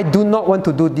 now I do not want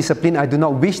to do discipline, I do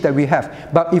not wish that we have,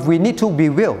 but if we need to, we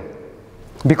will,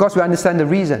 because we understand the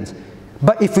reasons.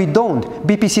 But if we don't,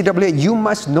 BPCWA, you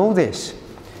must know this.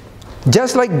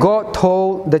 Just like God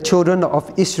told the children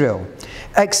of Israel,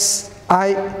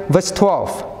 verse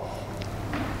 12,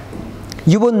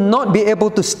 you will not be able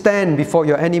to stand before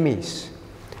your enemies.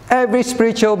 Every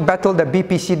spiritual battle that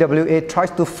BPCWA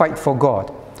tries to fight for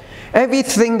God,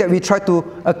 everything that we try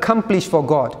to accomplish for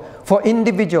God, for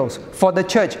individuals, for the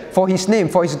church, for His name,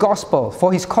 for His gospel,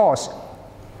 for His cause,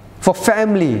 for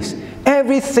families,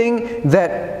 everything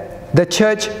that the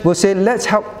church will say, let's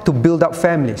help to build up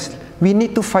families. We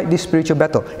need to fight this spiritual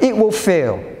battle. It will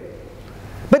fail.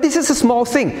 But this is a small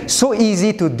thing. So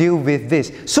easy to deal with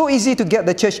this. So easy to get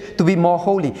the church to be more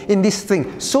holy in this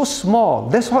thing. So small.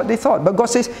 That's what they thought. But God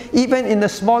says, even in the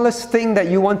smallest thing that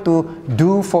you want to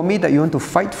do for me, that you want to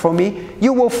fight for me,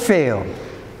 you will fail.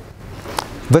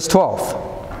 Verse 12.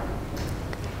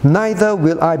 Neither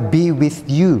will I be with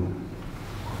you.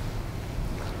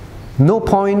 No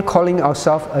point calling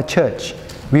ourselves a church.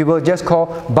 We will just call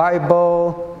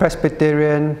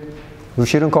Bible-Presbyterian. We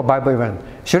shouldn't call Bible-Presbyterian.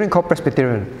 Shouldn't call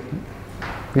Presbyterian.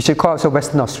 We should call ourselves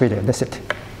Western Australia. That's it.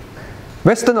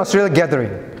 Western Australia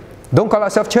Gathering. Don't call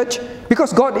ourselves church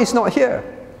because God is not here.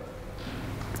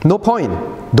 No point.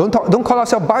 Don't call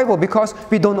ourselves Bible because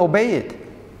we don't obey it.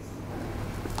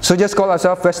 So just call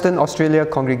ourselves Western Australia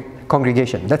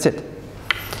Congregation. That's it.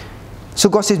 So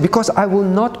God says, because I will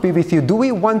not be with you. Do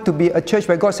we want to be a church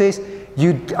where God says,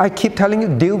 I keep telling you,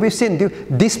 deal with sin.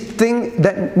 This thing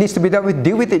that needs to be dealt with,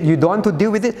 deal with it. You don't want to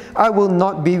deal with it, I will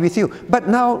not be with you. But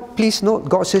now, please note,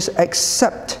 God says,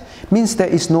 except, means there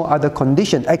is no other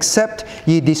condition. Except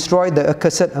ye destroy the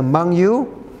accursed among you.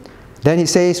 Then He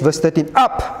says, verse 13,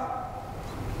 up,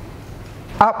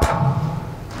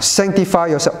 sanctify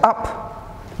yourself,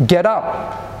 up, get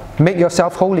up, make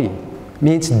yourself holy.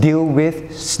 Means deal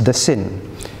with the sin.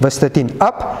 Verse 13,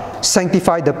 up,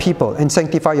 sanctify the people and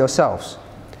sanctify yourselves.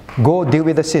 Go deal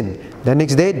with the sin. The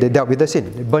next day, they dealt with the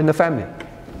sin. They burned the family.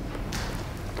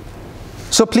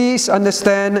 So please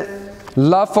understand,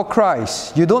 love for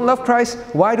Christ. You don't love Christ,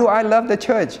 why do I love the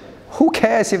church? Who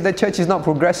cares if the church is not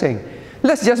progressing?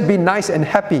 Let's just be nice and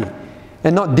happy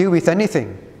and not deal with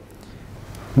anything.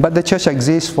 But the church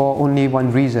exists for only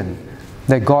one reason,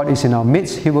 that God is in our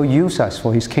midst. He will use us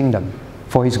for His kingdom,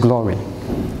 for His glory.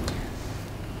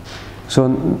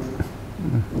 So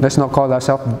let's not call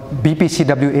ourselves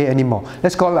BPCWA anymore.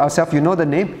 Let's call ourselves, you know the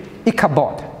name?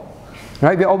 Ichabod.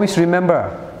 Right? We always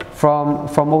remember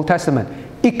from Old Testament.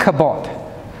 Ichabod.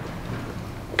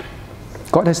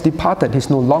 God has departed. He's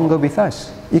no longer with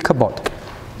us. Ichabod.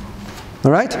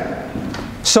 Alright?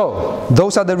 So,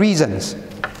 those are the reasons.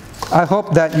 I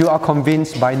hope that you are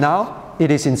convinced by now.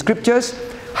 It is in Scriptures.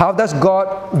 How does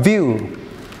God view?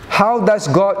 How does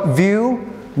God view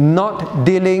not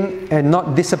dealing and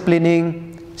not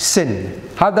disciplining sin?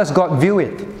 How does God view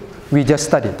it? We just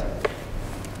studied.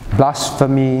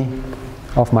 Blasphemy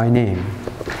of my name.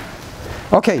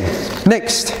 Okay,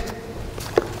 next.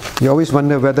 You always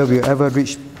wonder whether we'll ever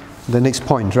reach the next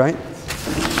point, right?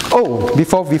 Oh,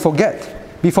 before we forget.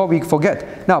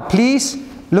 Now, please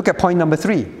look at point number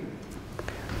 3.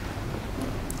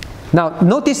 Now,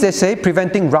 notice they say,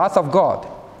 preventing wrath of God.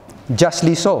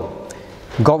 Justly so.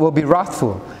 God will be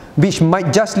wrathful, which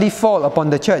might justly fall upon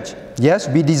the church. Yes,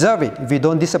 we deserve it if we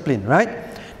don't discipline, right?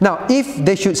 Now, if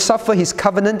they should suffer His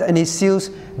covenant and His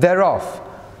seals thereof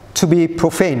to be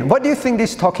profane, what do you think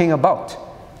this is talking about?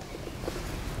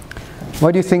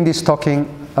 What do you think this is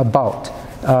talking about?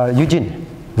 Eugene,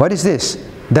 what is this?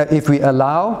 That if we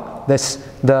allow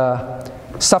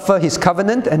suffer His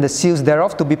covenant and the seals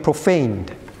thereof to be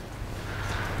profaned.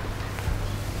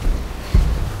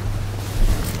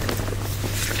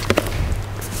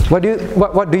 What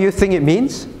do you think it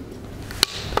means?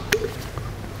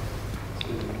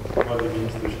 What it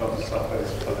means to suffer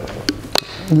His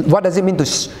covenant. What does it mean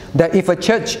that if a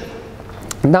church,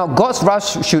 now God's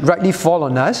wrath should rightly fall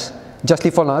on us,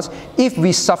 justly fall on us, if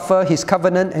we suffer his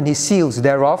covenant and his seals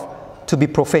thereof to be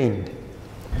profaned.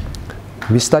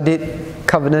 We studied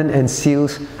covenant and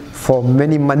seals for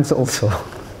many months also.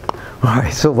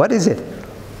 Alright, so what is it?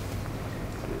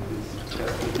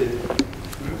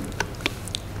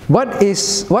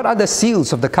 What are the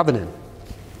seals of the covenant?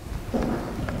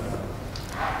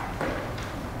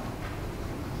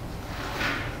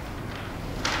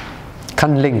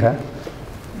 Can't link, huh?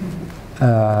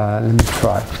 Let me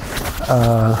try.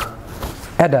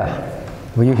 Ada,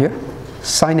 were you here?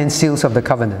 Sign and seals of the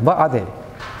covenant. What are they?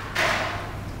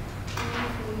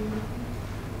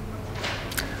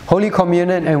 Holy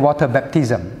Communion and water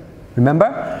baptism.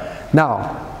 Remember?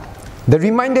 Now, the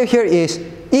reminder here is,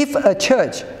 if a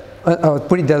church,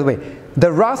 put it the other way,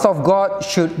 the wrath of God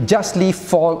should justly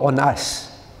fall on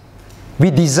us. We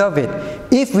deserve it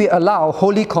if we allow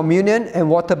Holy Communion and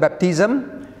water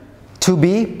baptism to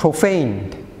be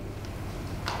profaned.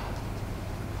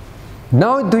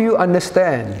 Now do you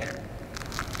understand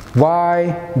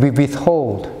why we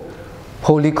withhold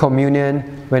Holy Communion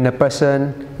when a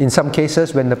person, in some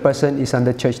cases, when the person is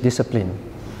under church discipline?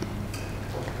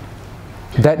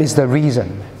 That is the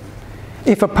reason.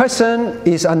 If a person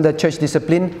is under church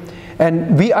discipline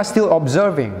and we are still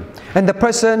observing, and the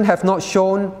person have not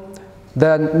shown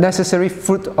the necessary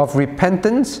fruit of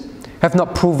repentance, have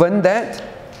not proven that,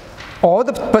 or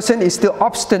the person is still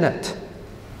obstinate,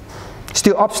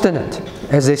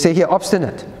 as they say here,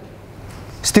 obstinate,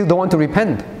 still don't want to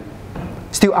repent,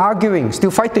 still arguing,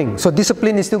 still fighting, so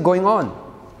discipline is still going on.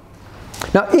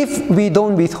 Now if we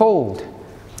don't withhold,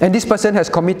 and this person has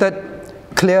committed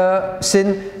clear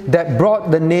sin that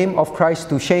brought the name of Christ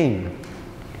to shame,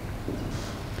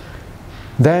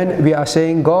 then we are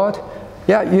saying, God,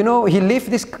 yeah, you know, he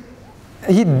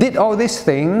did all these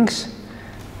things,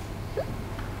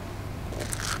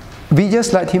 we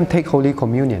just let him take Holy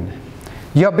Communion.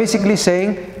 You are basically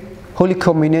saying Holy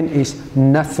Communion is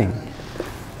nothing.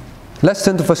 Let's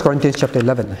turn to 1 Corinthians chapter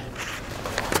 11.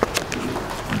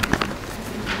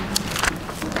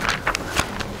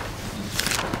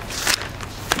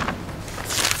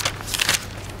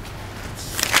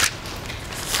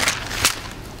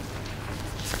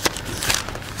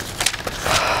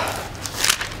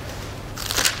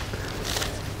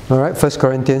 Alright, 1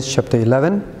 Corinthians chapter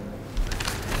 11.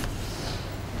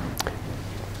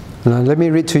 Now let me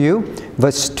read to you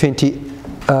verse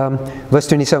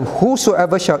 27.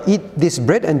 Whosoever shall eat this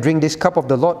bread and drink this cup of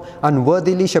the Lord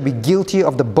unworthily shall be guilty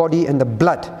of the body and the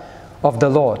blood of the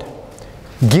Lord.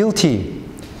 Guilty.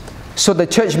 So the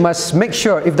church must make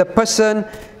sure, if the person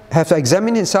has to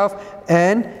examine himself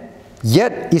and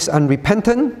yet is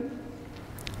unrepentant,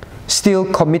 still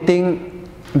committing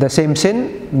the same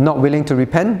sin, not willing to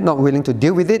repent, not willing to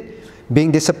deal with it,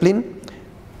 being disciplined,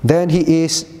 then he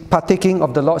is partaking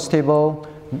of the Lord's table,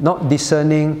 not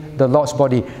discerning the Lord's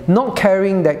body, not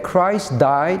caring that Christ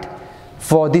died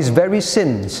for these very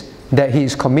sins that he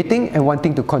is committing and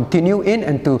wanting to continue in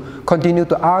and to continue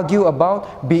to argue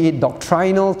about, be it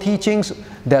doctrinal teachings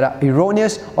that are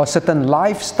erroneous or certain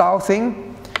lifestyle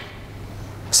thing,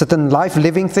 certain life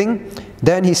living thing.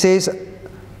 Then he says,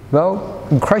 well,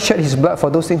 Christ shed his blood for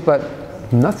those things, but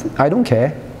nothing, I don't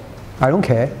care. I don't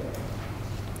care.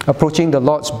 Approaching the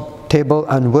Lord's table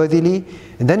unworthily.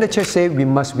 And then the church says we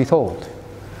must withhold.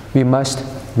 We must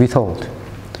withhold.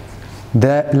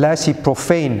 Lest he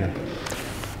profane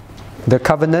the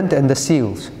covenant and the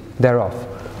seals thereof.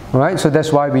 Alright, so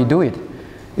that's why we do it.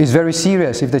 It's very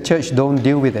serious if the church don't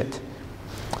deal with it.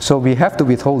 So we have to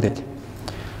withhold it.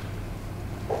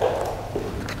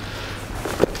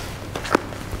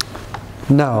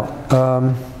 Now,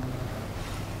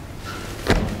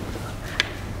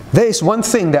 there is one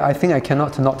thing that I think I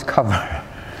cannot not cover.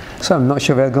 So I'm not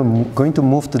sure we're going to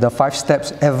move to the 5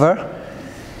 steps ever.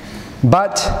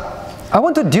 But I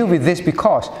want to deal with this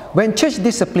because when church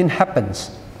discipline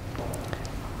happens,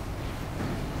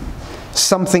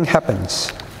 something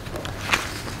happens.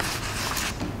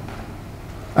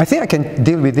 I think I can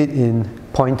deal with it in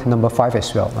point number 5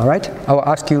 as well. Alright? I will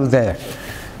ask you there.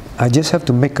 I just have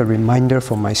to make a reminder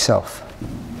for myself.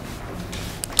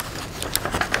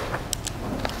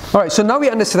 Alright, so now we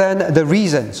understand the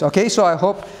reasons. Okay, so I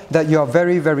hope that you are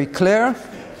very, very clear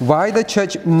why the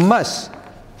church must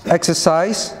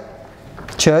exercise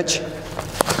church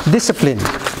discipline.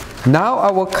 Now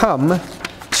I will come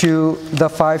to the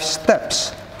 5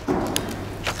 steps.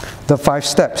 The 5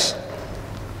 steps.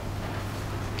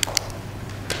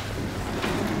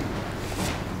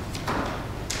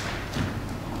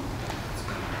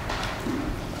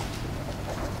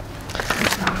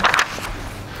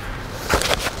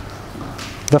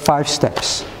 The 5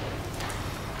 steps.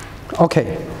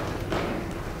 Okay.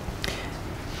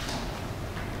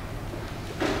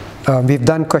 We've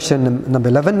done question number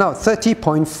 11. Now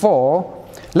 30.4.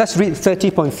 Let's read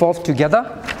 30.4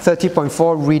 together.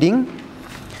 30.4 reading.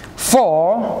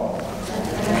 For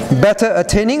better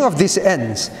attaining of these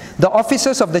ends, the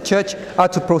officers of the church are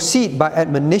to proceed by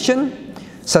admonition,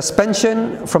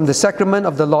 suspension from the sacrament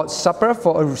of the Lord's Supper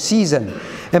for a season,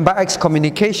 and by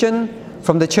excommunication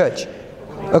from the church,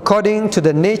 according to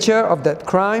the nature of that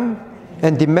crime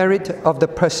and demerit of the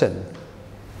person.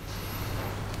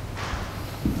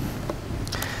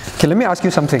 Okay, let me ask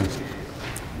you something.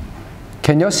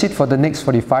 Can you sit for the next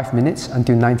 45 minutes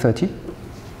until 9:30?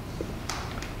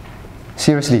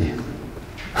 Seriously?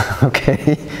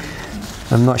 Okay.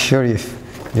 I'm not sure if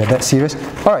you're that serious.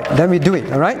 Alright, then we do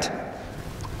it, alright?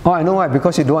 Oh, I know why,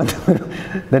 because you don't want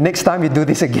to. The next time we do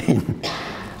this again.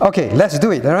 Okay, let's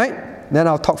do it, alright? Then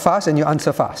I'll talk fast and you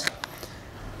answer fast.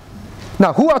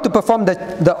 Now, who are to perform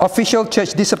the official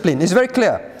church discipline? It's very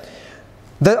clear.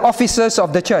 The officers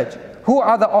of the church. Who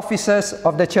are the officers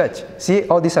of the church? See,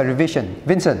 all these are revision.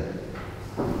 Vincent?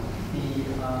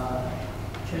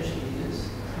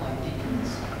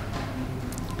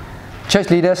 Church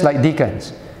leaders like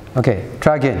deacons. Okay,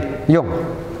 try again.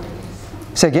 Yong.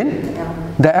 Say again.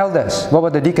 The elders. What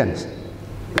about the deacons?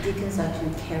 The deacons are to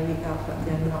carry out, but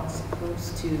they're not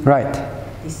supposed to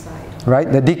decide. Right.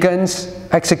 The deacons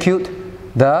execute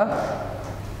the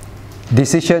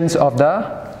decisions of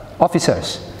the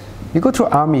officers. You go through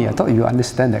army, I thought you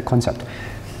understand that concept.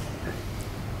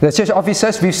 The church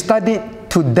officers, we've studied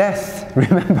to death,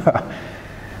 remember.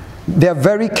 They are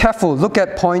very careful. Look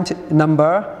at point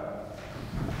number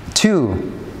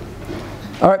 2.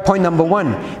 Alright, point number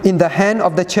 1. In the hand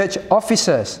of the church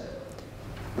officers.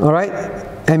 Alright,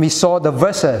 and we saw the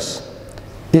verses.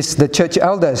 It's the church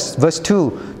elders. Verse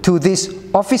 2. To these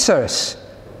officers.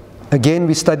 Again,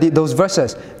 we studied those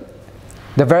verses.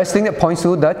 The various thing that points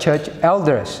to the church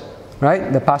elders.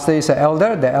 Right? The pastor is the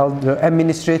elder. The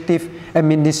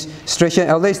administration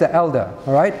elder is the elder.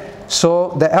 Alright?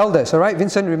 So, the elders. Alright,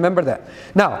 Vincent, remember that.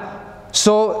 Now,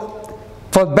 so,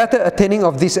 for better attaining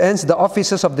of these ends, the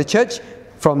officers of the church,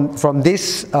 from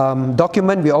this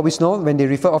document, we always know when they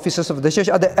refer officers of the church,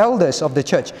 are the elders of the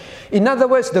church. In other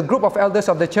words, the group of elders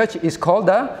of the church is called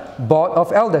the Board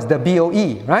of Elders, the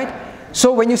BOE, right?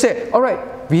 So when you say, alright,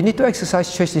 we need to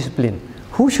exercise church discipline,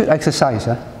 who should exercise?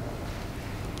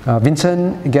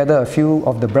 Vincent, gather a few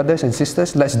of the brothers and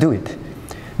sisters, let's do it.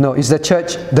 No, it's the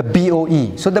church, the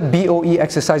BOE. So the BOE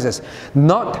exercises,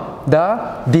 not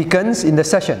the deacons in the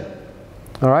session.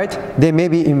 Alright, they may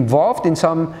be involved in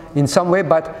some way,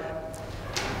 but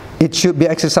it should be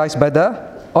exercised by the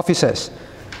officers.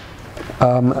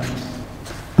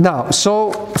 Now,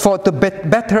 so for the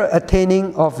better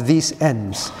attaining of these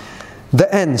ends, the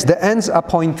ends are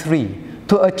point 3.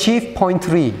 To achieve point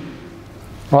 3,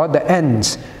 or the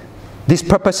ends, these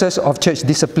purposes of church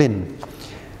discipline,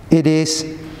 it is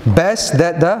best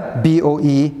that the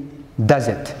BOE does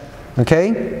it.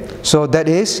 Okay, so that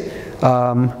is.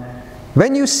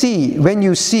 When you see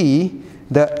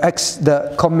the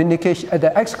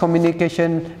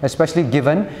excommunication, especially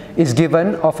is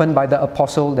given often by the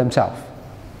apostle themselves,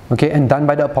 okay, and done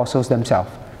by the apostles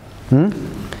themselves.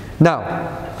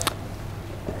 Now,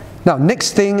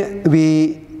 next thing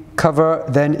we cover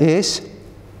then is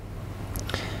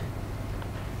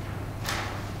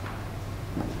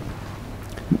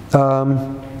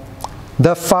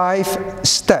the 5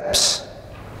 steps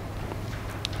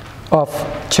of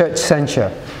church censure.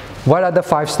 What are the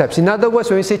 5 steps? In other words,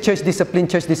 when we say church discipline,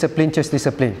 church discipline, church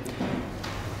discipline,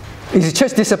 is it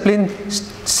church discipline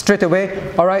straight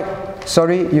away? Alright,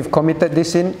 sorry, you've committed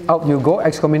this sin, out you go,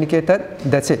 excommunicated,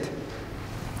 that's it.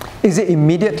 Is it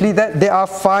immediately that? There are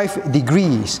 5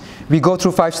 degrees. We go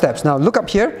through 5 steps. Now look up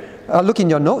here, look in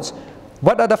your notes.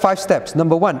 What are the 5 steps?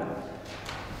 Number 1.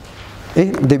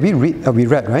 Did we read? We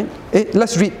read, right?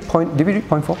 Let's read point. Did we read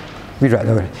point 4? We read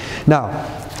already. Now,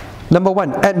 number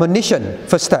 1, admonition,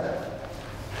 first step.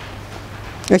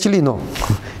 Actually, no,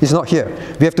 it's not here.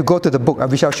 We have to go to the book,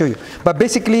 which I'll show you. But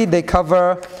basically, they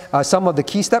cover some of the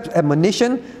key steps: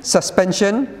 admonition,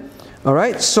 suspension. All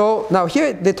right. So now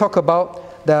here they talk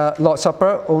about the Lord's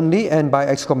Supper only, and by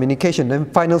excommunication.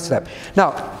 Then final step.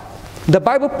 Now, the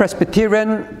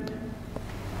Bible-Presbyterian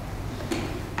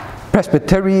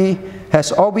Presbytery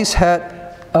has always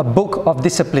had a book of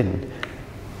discipline,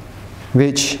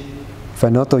 which, if I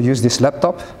know to use this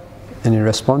laptop and you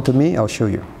respond to me, I'll show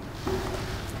you.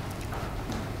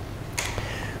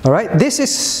 Alright, this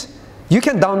is, you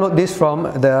can download this from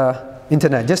the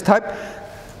internet. Just type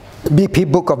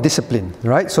BP Book of Discipline,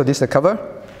 right? So this is the cover.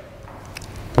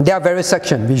 There are various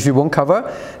sections which we won't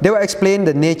cover. They will explain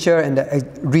the nature and the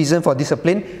reason for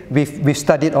discipline. We've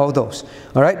studied all those.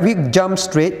 All right, we jump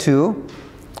straight to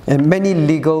many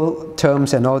legal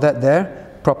terms and all that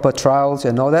there, proper trials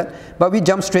and all that. But we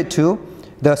jump straight to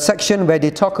the section where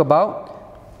they talk about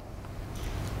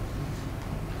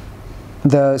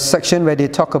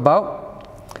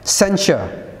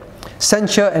censure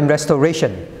and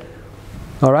restoration.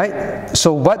 All right.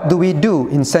 So what do we do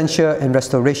in censure and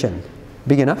restoration?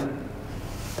 Big enough?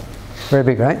 Very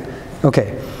big, right?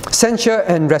 Okay. Censure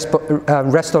and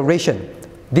restoration.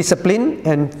 Discipline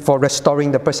and for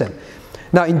restoring the person.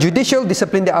 Now in judicial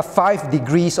discipline there are 5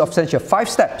 degrees of censure, 5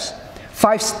 steps,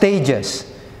 5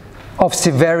 stages of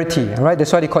severity. All right?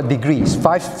 That's why they call degrees.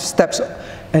 5 steps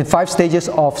and 5 stages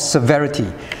of severity.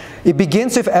 It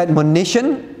begins with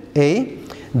admonition, A,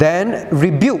 then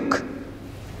rebuke,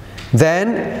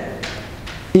 then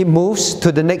it moves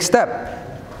to the next step.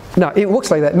 Now it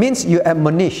works like that. It means you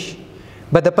admonish,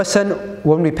 but the person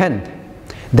won't repent.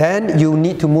 Then you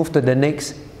need to move to the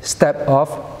next step of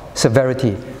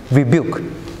severity, rebuke.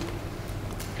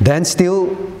 Then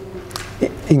still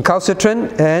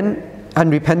incalcitrant and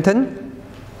unrepentant,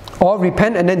 or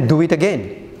repent and then do it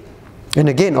again and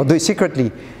again, or do it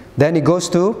secretly. Then it goes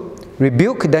to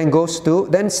rebuke, then still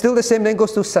the same, then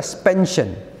goes to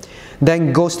suspension,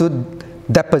 then goes to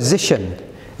deposition,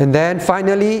 and then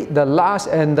finally the last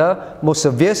and the most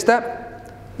severe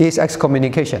step is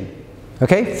excommunication.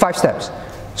 Okay, 5 steps.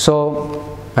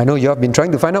 So I know you have been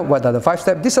trying to find out what are the 5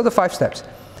 steps. These are the 5 steps.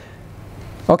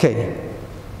 Okay,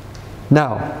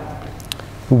 now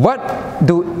what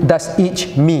does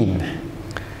each mean?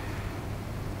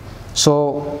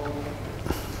 So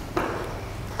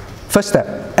first step,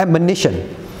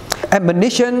 admonition.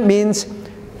 Admonition means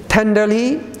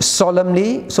tenderly,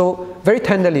 solemnly, so very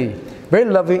tenderly, very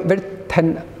loving, very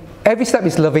tender. Every step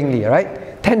is lovingly,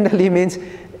 right? Tenderly means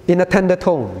in a tender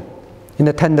tone, in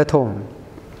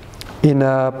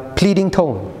a pleading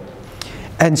tone,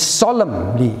 and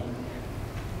solemnly,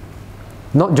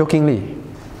 not jokingly.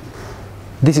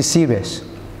 This is serious.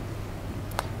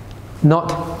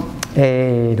 Not,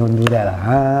 hey, don't do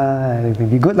that. It will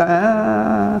be good.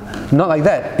 Not like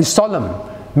that. It's solemn.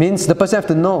 Means the person has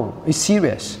to know it's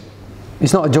serious.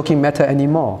 It's not a joking matter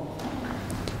anymore.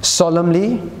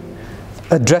 Solemnly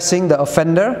addressing the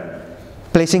offender,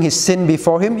 placing his sin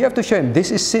before him. You have to show him,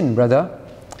 this is sin, brother,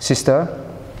 sister.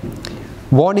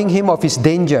 Warning him of his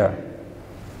danger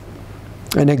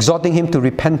and exhorting him to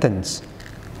repentance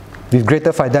with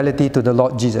greater fidelity to the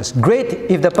Lord Jesus. Great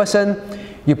if the person,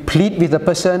 you plead with the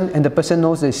person and the person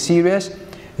knows it's serious,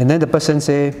 and then the person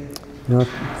say, you know,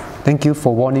 thank you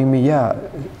for warning me. Yeah,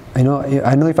 I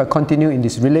know if I continue in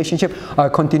this relationship, I'll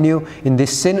continue in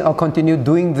this sin, I'll continue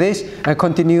doing this, I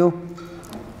continue,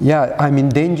 yeah, I'm in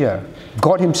danger.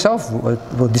 God Himself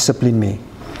will discipline me.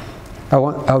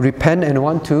 I'll repent and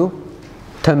want to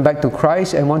turn back to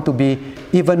Christ and want to be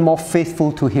even more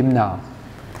faithful to Him now.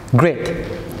 Great.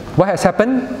 What has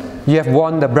happened? You have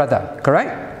warned the brother,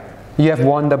 correct? You have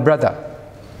warned the brother.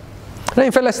 Now,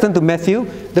 in fact, let's turn to Matthew.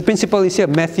 The principle is here,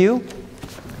 Matthew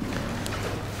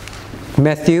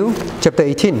chapter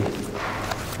 18.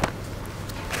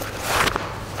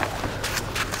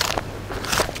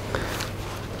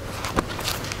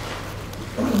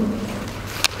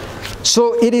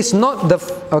 So it is not the,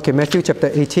 okay, Matthew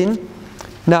chapter 18.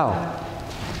 Now,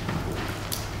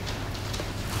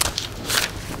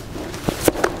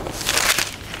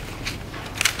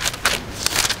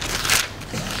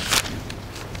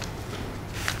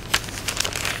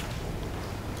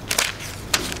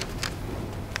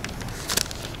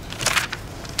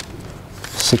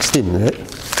 is it?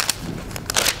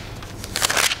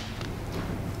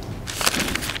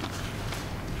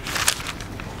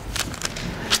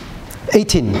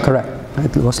 18, correct. I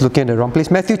was looking at the wrong place.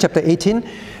 Matthew chapter 18.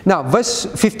 Now, verse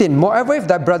 15. Moreover, if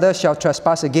thy brother shall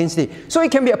trespass against thee. So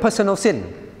it can be a personal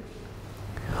sin,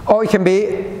 or it can be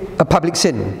a public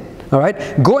sin. All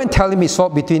right. Go and tell him his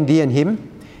fault between thee and him.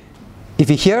 If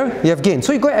he hear, you have gained.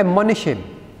 So you go and admonish him.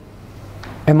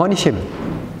 Admonish him.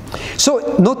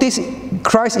 So notice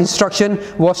Christ's instruction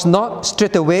was not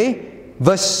straight away,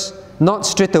 verse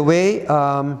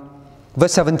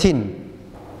 17.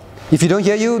 If you don't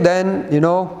hear you, then,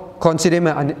 consider him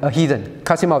a heathen,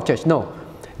 cast him out of church. No.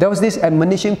 There was this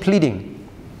admonition, pleading,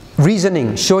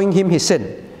 reasoning, showing him his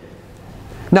sin.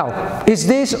 Now, is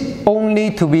this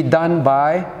only to be done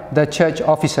by the church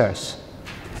officers?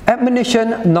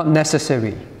 Admonition, not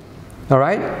necessary. All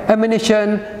right?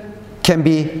 Admonition can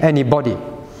be anybody.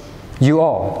 You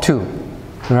all, too.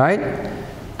 All right?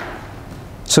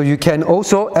 So you can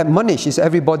also admonish. It's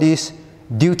everybody's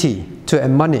duty to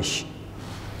admonish.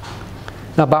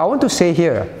 Now, but I want to say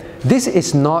here, this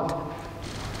is not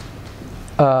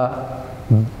a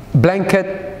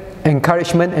blanket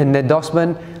encouragement and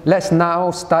endorsement. Let's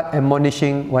now start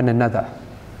admonishing one another.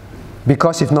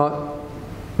 Because if not,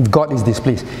 God is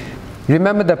displeased.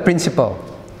 Remember the principle.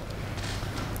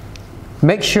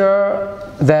 Make sure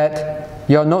that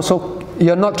you're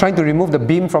not trying to remove the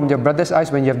beam from your brother's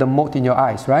eyes when you have the mote in your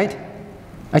eyes, right?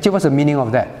 Actually, what's the meaning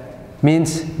of that?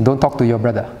 Means don't talk to your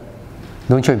brother.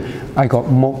 Don't show him, I got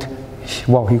mote.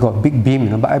 Wow, he got a big beam, you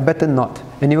know, but I better not.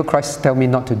 And even Christ tell me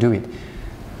not to do it.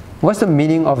 What's the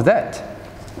meaning of that?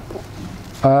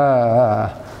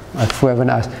 Whoever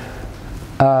asked.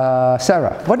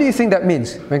 Sarah, what do you think that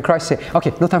means when Christ said,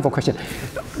 okay, no time for question.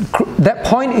 That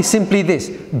point is simply this.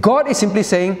 God is simply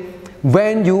saying,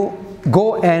 when you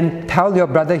go and tell your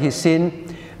brother his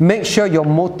sin, make sure your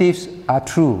motives are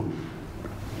true.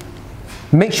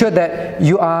 Make sure that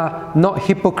you are not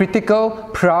hypocritical,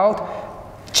 proud.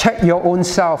 Check your own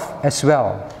self as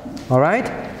well. Alright?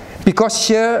 Because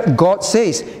here God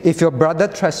says, if your brother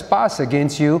trespass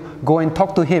against you, go and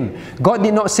talk to him. God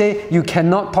did not say you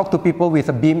cannot talk to people with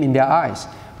a beam in their eyes.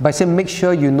 But he said make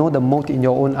sure you know the mote in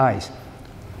your own eyes.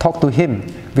 Talk to him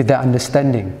with that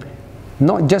understanding.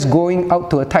 Not just going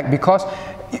out to attack, because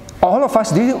all of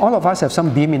us, do you think all of us have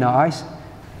some beam in our eyes?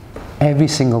 Every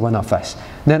single one of us.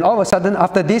 Then all of a sudden,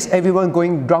 after this, everyone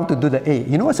going down to do the A.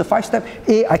 You know what's the 5-step?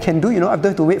 A, I can do, you know, I don't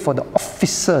have to wait for the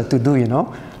officer to do, you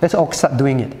know. Let's all start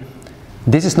doing it.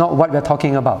 This is not what we're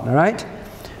talking about, all right?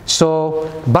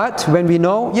 So, but when we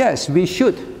know, yes, we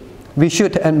should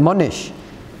admonish.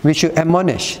 We should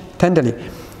admonish tenderly.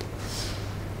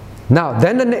 Now,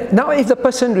 now if the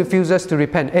person refuses to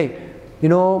repent, hey, you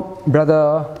know,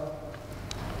 brother,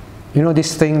 you know,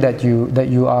 this thing that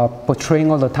you are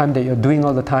portraying all the time, that you're doing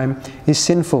all the time, is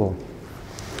sinful.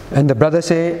 And the brother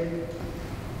say,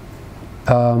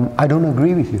 I don't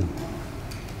agree with you.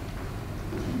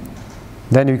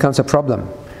 Then it becomes a problem.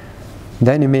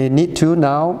 Then you may need to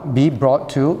now be brought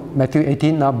to, Matthew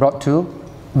 18, now brought to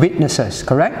witnesses,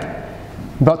 correct?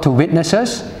 Brought to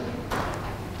witnesses.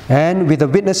 And with the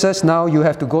witnesses, now you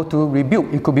have to go to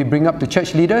rebuke. It could be bring up to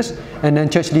church leaders, and then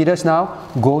church leaders now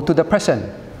go to the person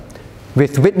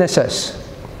with witnesses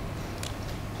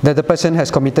that the person has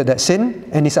committed that sin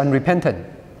and is unrepentant.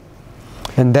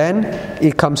 And then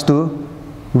it comes to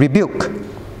rebuke.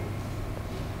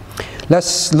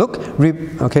 Let's look.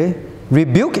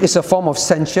 Rebuke is a form of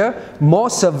censure, more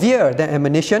severe than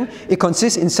admonition. It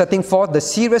consists in setting forth the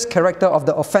serious character of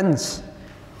the offense,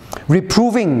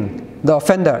 reproving the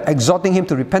offender, exhorting him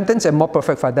to repentance and more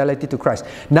perfect fidelity to Christ.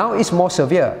 Now it's more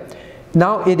severe.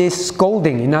 Now it is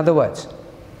scolding, in other words.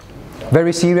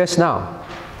 Very serious now.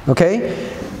 Okay?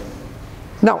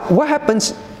 Now, what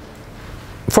happens,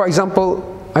 for example,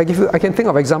 I can think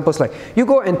of examples like, you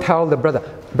go and tell the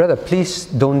brother, please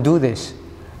don't do this.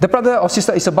 The brother or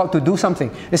sister is about to do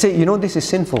something. They say, you know, this is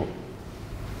sinful.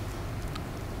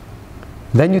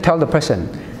 Then you tell the person,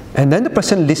 and then the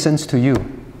person listens to you.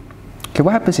 Okay,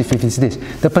 what happens if it is this?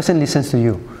 The person listens to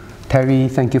you. Terry,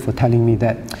 thank you for telling me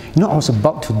that. You know, I was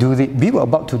about to do it. We were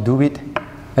about to do it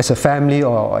as a family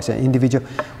or as an individual.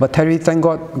 But Terry, thank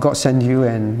God, God sent you,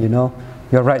 and you know,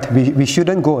 you're right. We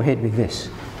shouldn't go ahead with this.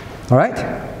 All right?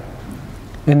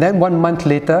 And then 1 month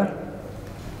later,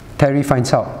 Terry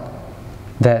finds out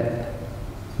that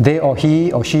they or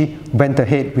he or she went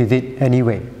ahead with it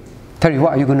anyway. Terry,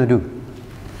 what are you going to do?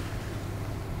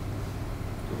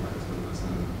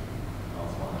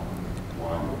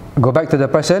 Go back to the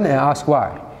person and ask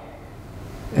why.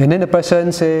 And then the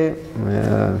person say,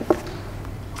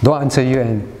 don't answer you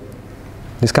and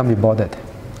this can't be bothered.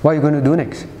 What are you going to do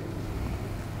next?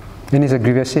 Then it's a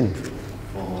grievous sin.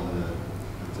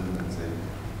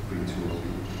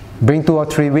 Bring 2 or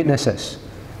 3 witnesses.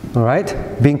 Alright?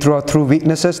 Bring 2 or 3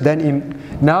 witnesses.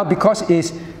 Then now because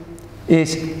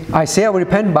I say I will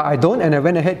repent but I don't, and I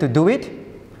went ahead to do it,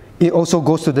 it also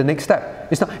goes to the next step.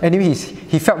 It's not, anyway,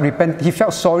 he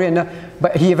felt sorry,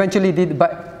 but he eventually did,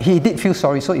 but he did feel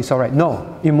sorry, so it's alright.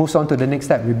 No, it moves on to the next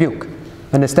step, rebuke.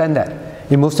 Understand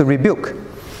that? It moves to rebuke.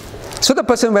 So the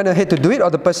person went ahead to do it,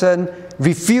 or the person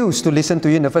refused to listen to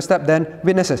you in the first step, then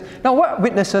witnesses. Now what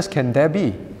witnesses can there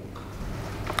be?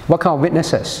 What kind of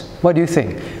witnesses? What do you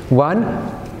think? One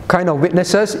kind of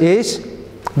witnesses is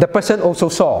the person also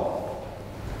saw.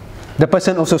 The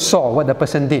person also saw what the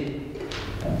person did.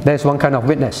 There's one kind of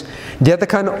witness. The other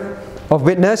kind of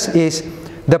witness is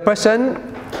the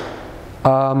person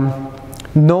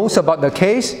knows about the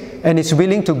case and is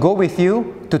willing to go with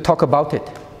you to talk about it.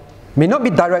 May not be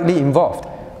directly involved,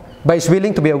 but is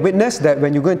willing to be a witness that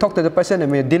when you go and talk to the person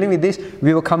and we're dealing with this,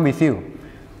 we will come with you.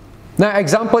 Now,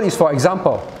 example is, for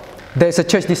example, there's a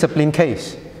church discipline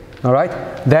case. All right?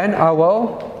 Then I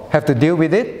will have to deal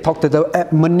with it, talk to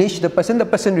admonish the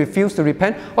person refused to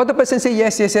repent, or the person say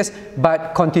yes, yes, yes,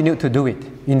 but continue to do it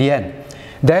in the end.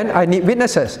 Then I need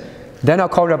witnesses. Then I'll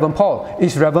call Reverend Paul.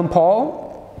 Is Reverend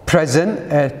Paul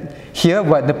present here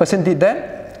when the person did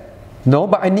that? No,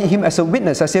 but I need him as a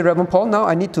witness. I say, Reverend Paul, now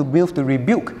I need to move to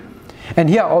rebuke. And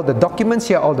here are all the documents,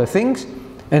 here are all the things,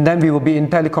 and then we will be in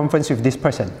teleconference with this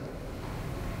person.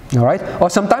 All right? Or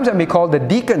sometimes I may call the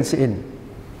deacons in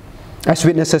as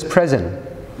witnesses present.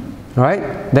 All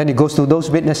right? Then it goes to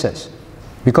those witnesses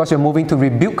because you're moving to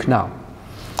rebuke now.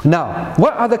 Now,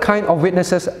 what other kind of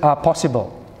witnesses are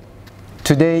possible?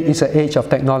 Today is an age of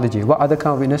technology. What other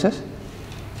kind of witnesses?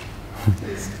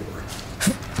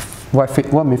 What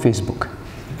mean Facebook?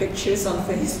 Pictures on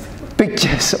Facebook.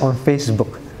 Pictures on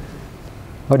Facebook.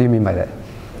 What do you mean by that?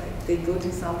 Like they go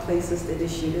to some places that they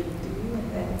shouldn't do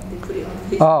and then they put it on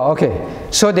Facebook. Oh, okay.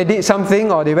 So they did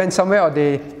something, or they went somewhere, or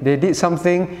they did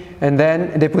something, and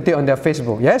then they put it on their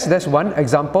Facebook. Yes, that's one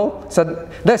example. So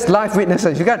that's live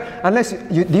witnesses. You can't, unless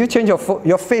do you change your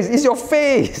face? It's your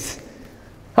face.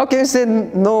 How can you say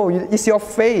no? It's your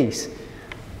face.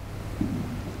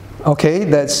 Okay,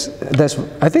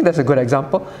 I think that's a good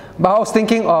example. But I was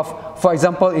thinking of, for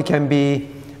example, it can be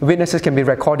witnesses can be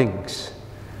recordings.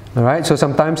 All right. So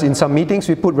sometimes in some meetings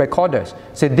we put recorders.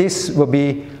 Say this will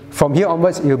be from here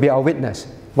onwards. It will be our witness.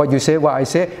 What you say, what I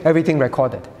say, everything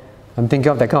recorded. I'm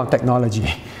thinking of that kind of technology,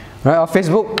 right? Or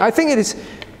Facebook. I think it is.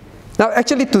 Now,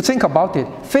 actually, to think about it,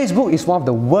 Facebook is one of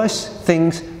the worst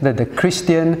things that the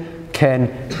Christian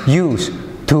can use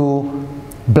to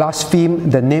blaspheme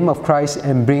the name of Christ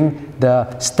and bring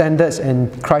the standards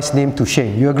and Christ's name to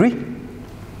shame. You agree?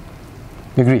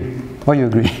 You agree? Or you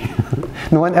agree?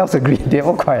 No one else agrees. They're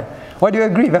all quiet. Why do you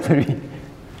agree, Valerie?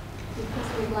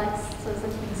 Because we like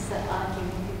certain things that are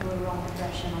giving people a wrong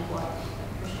impression of what a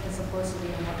Christian is supposed to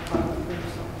be and what God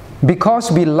approves of.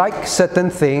 Because we like certain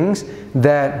things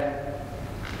that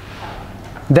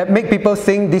make people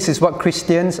think this is what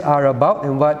Christians are about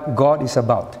and what God is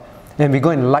about. And we go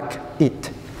and like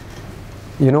it.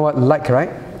 You know what like, right?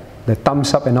 The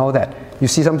thumbs up and all that. You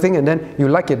see something and then you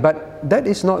like it, but that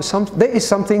is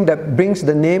something that brings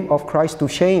the name of Christ to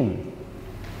shame.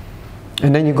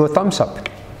 And then you go thumbs up.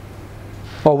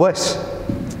 Or worse,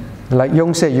 like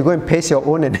Yong said, you go and paste your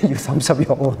own and then you thumbs up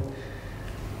your own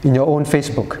in your own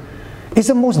Facebook. It's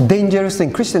the most dangerous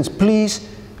thing. Christians, please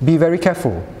be very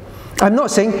careful. I'm not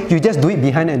saying you just do it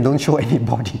behind and don't show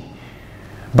anybody.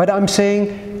 But I'm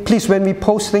saying, please, when we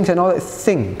post things and all that,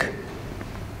 think.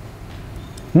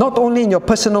 Not only in your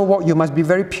personal walk, you must be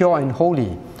very pure and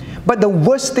holy. But the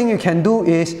worst thing you can do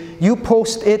is you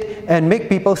post it and make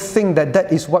people think that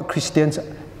that is what Christians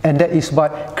and that is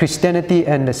what Christianity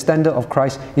and the standard of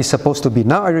Christ is supposed to be.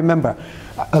 Now I remember.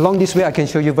 Along this way I can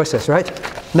show you verses, right?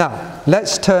 Now,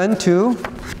 let's turn to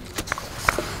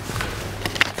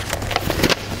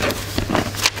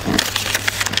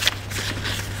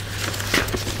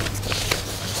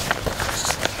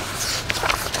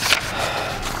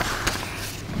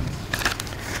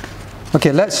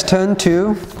okay, let's turn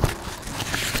to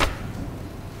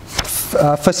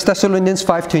 1 Thessalonians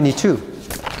 5:22.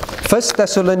 1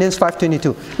 Thessalonians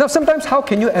 5:22. Now sometimes how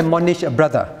can you admonish a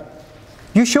brother?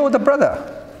 You show the brother.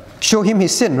 Show him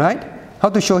his sin, right? How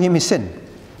to show him his sin?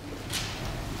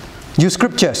 Use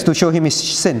scriptures to show him his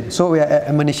sin. So we are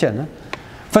admonition. Huh?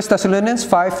 1 Thessalonians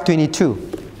 5:22.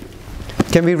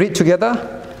 Can we read together?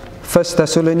 1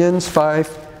 Thessalonians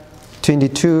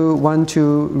 5:22,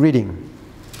 1-2 reading.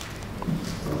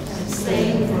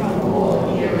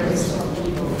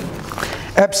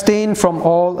 Abstain from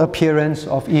all appearance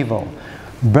of evil.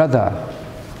 Brother,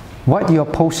 what you're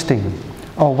posting,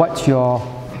 or what you're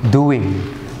doing,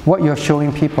 what you're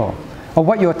showing people, or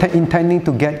what you're intending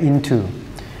to get into,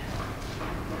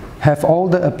 have all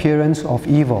the appearance of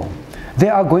evil. They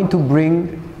are going to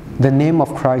bring the name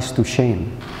of Christ to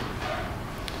shame.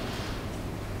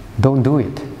 Don't do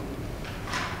it.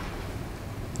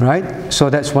 Right? So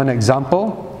that's one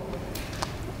example.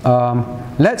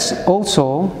 Let's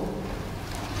also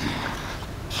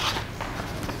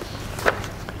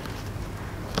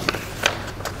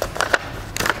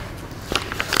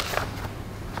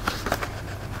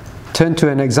turn to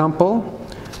an example.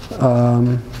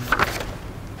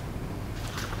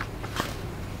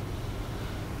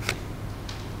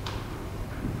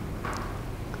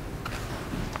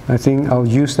 I think I'll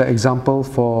use the example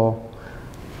for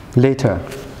later.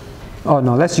 Oh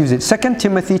no, let's use it. 2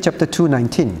 Timothy chapter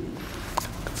 2:19.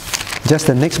 Just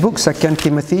the next book, 2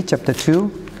 Timothy chapter 2,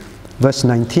 verse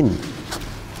 19.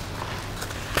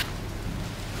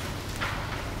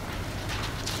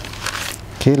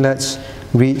 Okay, let's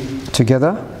read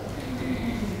together.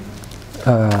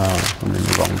 I'm in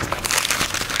the wrong book.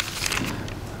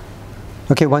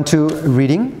 Okay, 1, 2,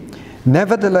 reading.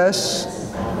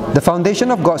 Nevertheless, the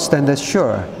foundation of God standeth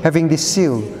sure, having this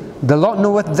seal, the Lord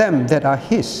knoweth them that are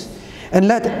his. And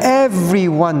let every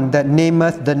one that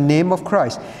nameth the name of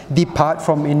Christ depart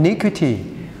from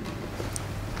iniquity.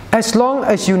 As long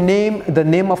as you name the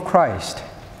name of Christ,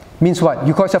 means what?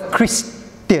 You call yourself Christian.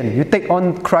 You take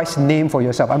on Christ's name for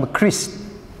yourself. I'm a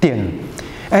Christian.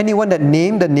 Anyone that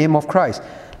name the name of Christ,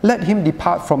 let him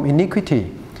depart from iniquity,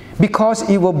 because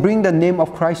it will bring the name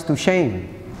of Christ to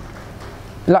shame.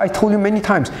 Like I told you many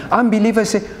times,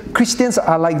 unbelievers say, Christians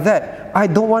are like that. I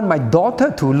don't want my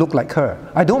daughter to look like her.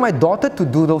 I don't want my daughter to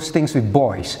do those things with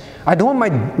boys. I don't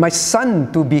want my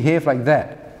son to behave like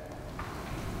that.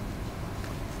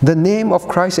 The name of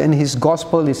Christ and His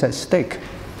gospel is at stake.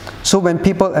 So when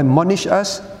people admonish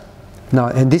us, now,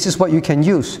 and this is what you can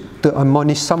use to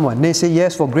admonish someone. They say,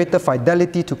 yes, for greater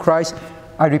fidelity to Christ,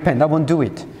 I repent. I won't do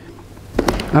it.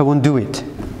 I won't do it.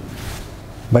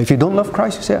 But if you don't love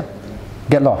Christ, you say,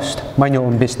 get lost. Mind your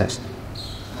own business.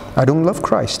 I don't love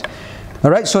Christ.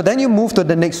 All right, so then you move to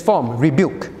the next form,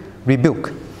 rebuke.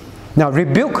 Rebuke. Now,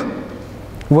 rebuke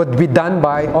would be done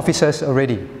by officers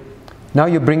already. Now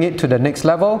you bring it to the next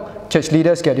level. Church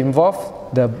leaders get involved.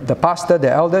 The pastor, the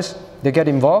elders, they get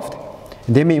involved.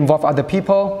 They may involve other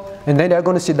people. And then they're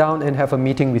going to sit down and have a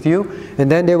meeting with you. And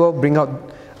then they will bring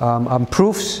out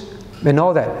proofs and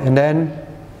all that. And then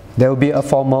there will be a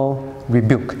formal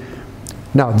rebuke.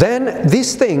 Now then,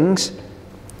 these things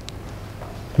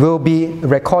will be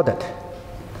recorded.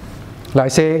 Like I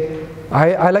say,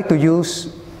 I like to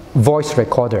use voice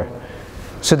recorder,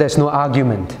 so there's no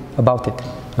argument about it.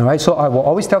 All right, so I will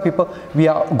always tell people, we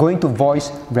are going to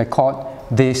voice record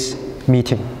this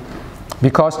meeting,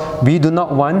 because we do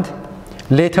not want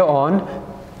later on,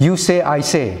 you say, I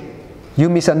say, you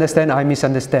misunderstand, I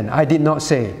misunderstand, I did not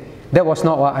say, that was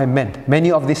not what I meant.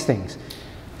 Many of these things.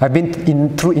 I've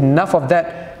been through enough of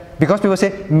that, because people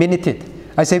say, minute it.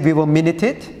 I say, we will minute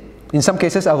it. In some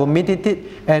cases, I will minute it,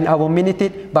 and I will minute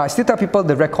it, but I still tell people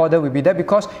the recorder will be there,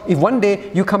 because if one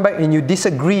day you come back and you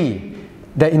disagree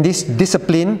that in this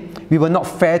discipline, we were not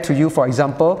fair to you, for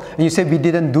example, and you say, we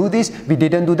didn't do this, we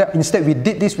didn't do that, instead we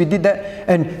did this, we did that,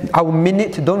 and our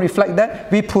minute don't reflect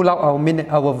that, we pull out our minute,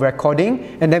 our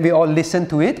recording, and then we all listen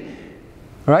to it,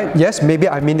 right? Yes, maybe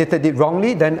I minuted it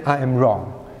wrongly, then I am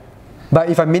wrong. But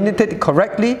if I minuted it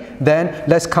correctly, then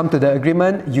let's come to the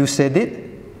agreement, you said it,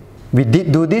 we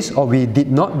did do this, or we did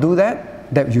not do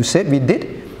that, that you said we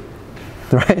did,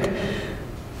 right?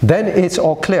 Then it's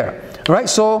all clear, right?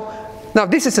 So, now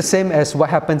this is the same as what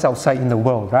happens outside in the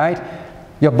world, right?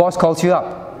 Your boss calls you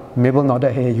up. Mabel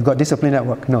nodded, hey, you got discipline at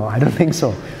work. No, I don't think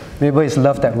so. Mabel is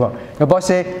loved at work. Your boss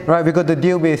say, right, we're going to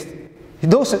deal with,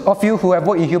 those of you who have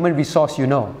worked in human resource, you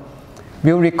know.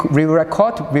 We will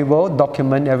record, we will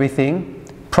document everything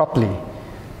properly.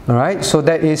 All right, so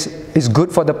that is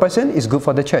good for the person, it's good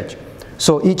for the church.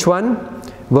 So each one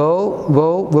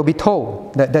will be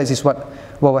told that that is what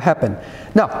will happen.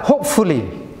 Now, hopefully,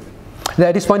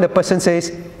 at this point the person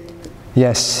says,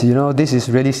 yes, you know, this is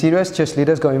really serious, church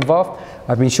leaders got involved,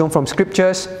 I've been shown from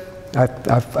scriptures,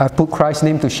 I've put Christ's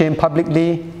name to shame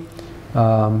publicly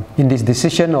in this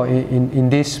decision, or in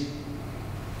this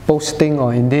posting,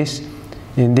 or in this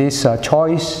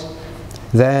choice,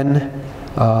 then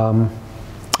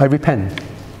I repent.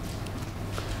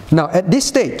 Now at this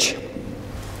stage,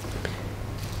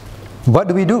 what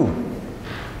do we do?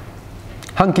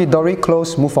 Hunky-dory,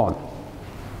 close, move on.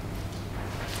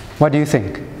 What do you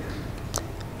think?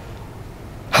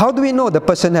 How do we know the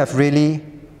person have really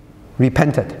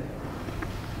repented?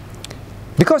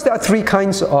 Because there are three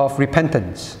kinds of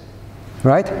repentance,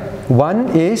 right? One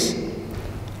is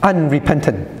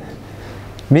unrepentant.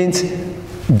 Means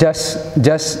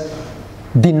just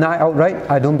deny outright,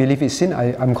 I don't believe it's sin,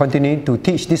 I'm continuing to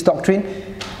teach this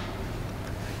doctrine.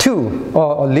 Two,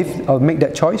 or make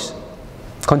that choice,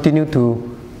 continue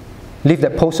to leave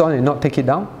that post on and not take it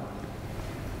down.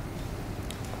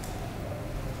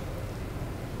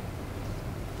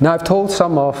 Now I've told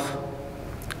some of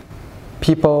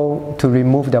people to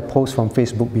remove their posts from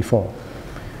Facebook before,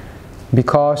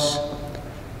 because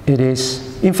it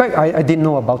is, in fact I didn't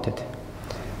know about it.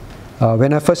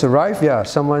 When I first arrived, yeah,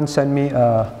 someone sent me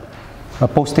a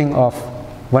posting of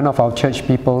one of our church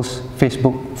people's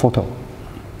Facebook photo.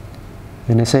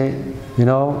 And they say, you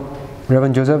know,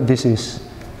 Reverend Joseph, this is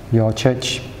your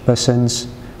church person's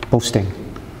posting.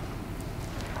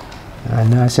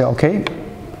 And I said, okay,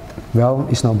 well,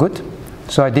 it's not good.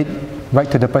 So I did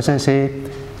write to the person and say,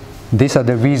 these are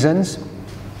the reasons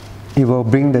It will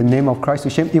bring the name of Christ to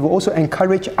shame. It will also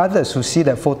encourage others who see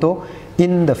that photo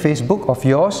in the Facebook of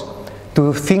yours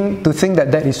to think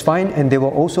that that is fine, and they will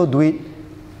also do it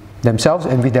themselves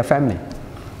and with their family.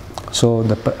 So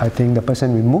I think the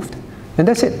person removed, and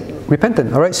that's it.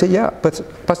 Repentant. All right. Say yeah, but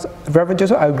Reverend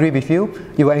Joseph, I agree with you.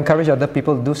 You will encourage other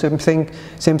people to do same thing.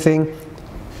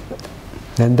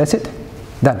 And that's it.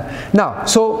 Done. Now,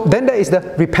 so then there is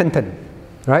the repentant,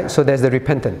 right? So there's the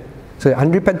repentant. So the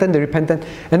unrepentant, the repentant,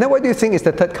 and then what do you think is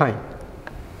the third kind?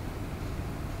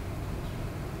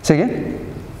 Say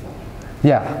again?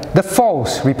 Yeah, the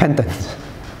false repentance.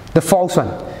 The false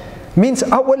one. Means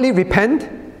outwardly repent,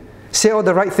 say all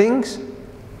the right things,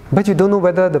 but you don't know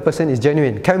whether the person is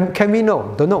genuine. Can we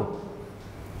know? Don't know.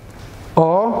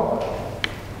 Or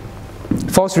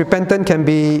false repentant can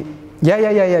be,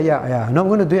 yeah. No, I'm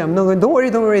going to do it. I'm not going. Don't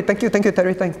worry. Thank you,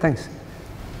 Terry. Thanks.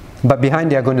 But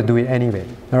behind they are going to do it anyway.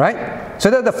 All right? So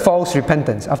that's the false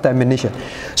repentance after admonition.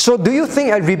 So do you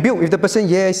think at rebuke, if the person,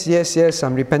 yes,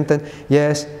 I'm repentant,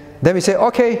 yes, then we say,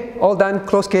 okay, all done,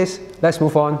 close case, let's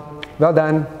move on. Well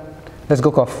done. Let's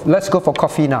go for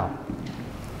coffee now.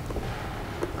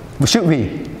 Should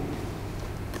we?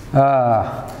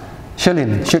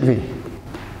 Sherlyn, should we?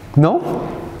 No?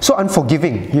 So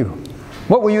unforgiving, you.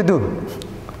 What will you do?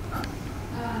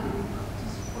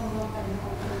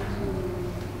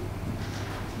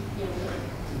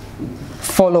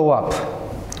 Follow up.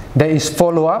 There is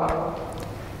follow up,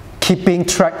 keeping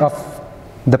track of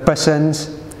the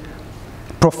person's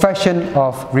profession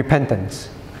of repentance.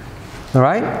 All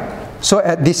right? So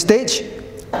at this stage,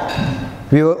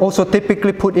 we will also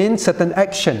typically put in certain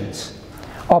actions.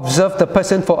 Observe the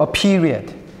person for a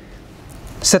period.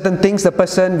 Certain things the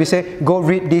person, we say, go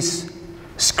read these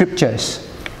scriptures.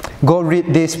 Go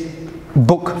read this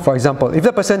book, for example. If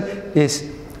the person is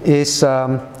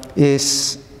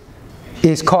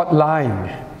caught lying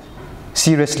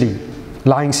seriously.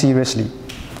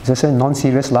 Is that a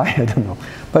non-serious lie? I don't know.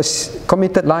 But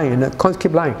committed lying and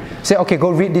keep lying. Say, okay,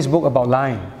 go read this book about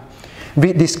lying.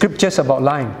 Read the scriptures about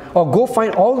lying. Or go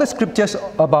find all the scriptures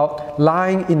about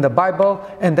lying in the Bible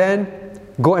and then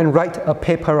go and write a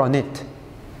paper on it.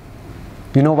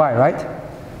 You know why, right?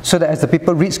 So that as the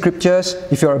people read scriptures,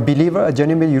 if you're a believer, a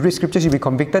genuine, you read scriptures, you'll be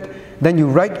convicted. Then you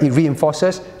write, it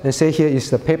reinforces, and say, here is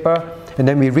the paper. And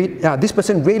then we read, this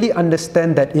person really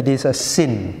understands that it is a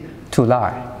sin to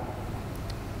lie.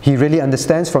 He really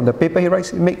understands from the paper he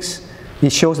writes,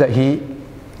 it shows that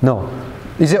no.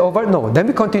 Is it over? No. Then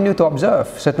we continue to observe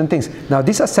certain things. Now,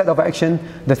 these are set of action,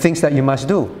 the things that you must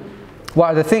do.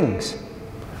 What are the things?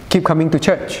 Keep coming to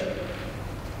church.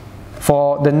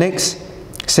 For the next,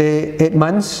 say, 8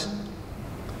 months,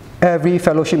 every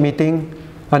fellowship meeting,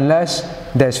 unless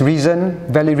there's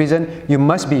valid reason, you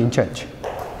must be in church.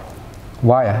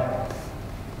 Why?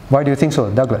 Why do you think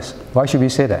so, Douglas? Why should we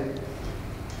say that?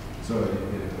 Sorry.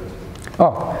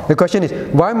 Oh, the question is,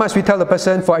 why must we tell the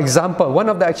person, for example, one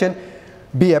of the action,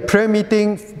 be a prayer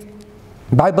meeting,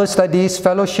 Bible studies,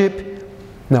 fellowship,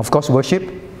 now of course worship,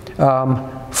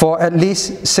 for at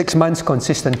least 6 months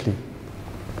consistently.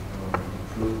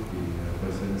 Prove the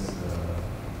person's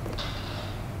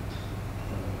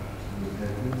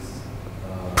repentance.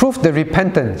 Prove the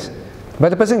repentance. But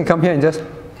the person can come here and just,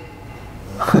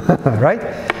 right?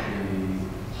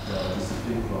 The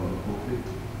discipline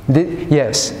from the pulpit.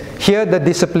 Yes, hear the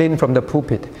discipline from the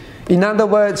pulpit. In other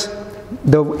words,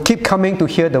 keep coming to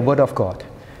hear the Word of God.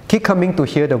 Keep coming to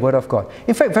hear the Word of God.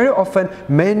 In fact, very often,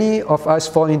 many of us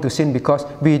fall into sin because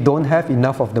we don't have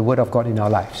enough of the Word of God in our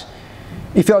lives.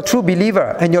 If you're a true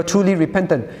believer and you're truly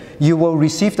repentant, you will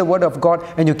receive the Word of God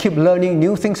and you keep learning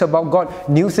new things about God,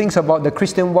 new things about the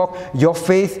Christian walk, your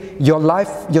faith, your life,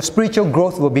 your spiritual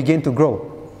growth will begin to grow.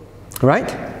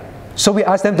 Right? So we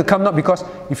ask them to come, not because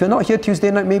if you're not here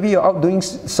Tuesday night, maybe you're out doing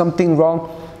something wrong.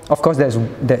 Of course, there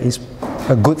is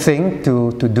a good thing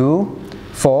to do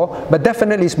but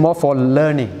definitely it's more for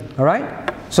learning. All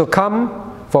right? So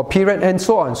come for a period and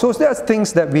so on. So there's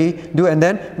things that we do, and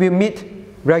then we meet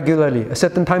regularly. A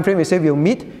certain time frame, we say we'll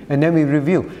meet and then we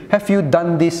review. Have you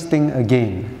done this thing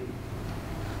again?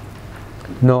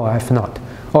 No, I have not.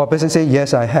 Or a person say,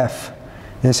 yes, I have.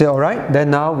 And say, all right, then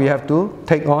now we have to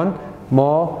take on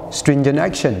more stringent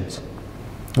actions.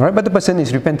 All right, but the person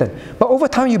is repentant. But over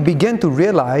time, you begin to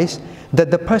realize that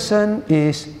the person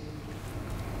is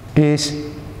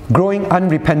growing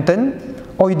unrepentant,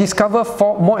 or you discover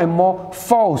more and more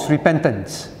false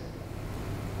repentance.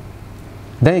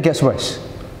 Then it gets worse.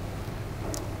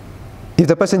 If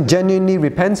the person genuinely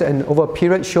repents and over a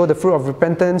period show the fruit of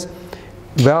repentance,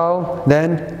 well,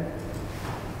 then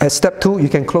at step 2, you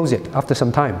can close it after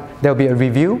some time. There will be a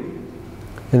review.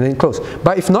 and then close.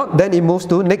 But if not, then it moves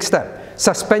to next step,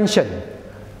 suspension.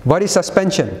 What is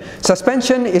suspension?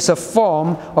 Suspension is a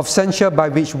form of censure by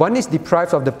which one is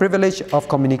deprived of the privilege of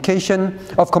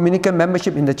communicant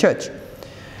membership in the church,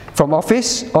 from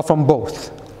office or from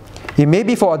both. It may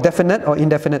be for a definite or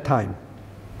indefinite time.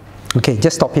 Okay,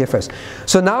 just stop here first.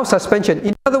 So now suspension.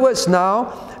 In other words,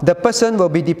 now the person will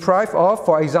be deprived of,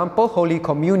 for example, Holy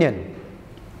Communion.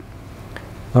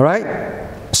 All right?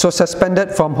 So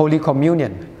suspended from Holy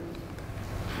Communion.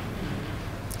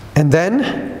 And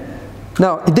then,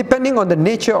 now, depending on the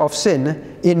nature of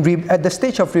sin, at the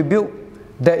stage of rebuke,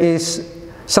 there is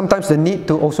sometimes the need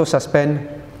to also suspend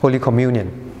Holy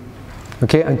Communion.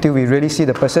 Okay, until we really see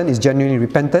the person is genuinely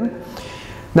repentant.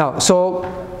 Now, so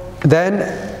then,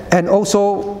 and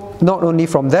also not only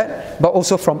from that, but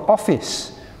also from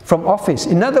office. From office.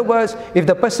 In other words, if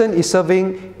the person is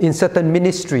serving in certain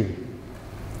ministry,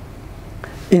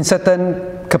 in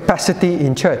certain capacity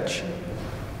in church,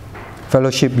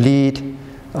 fellowship lead,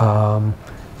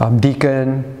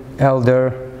 deacon,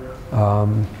 elder,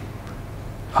 and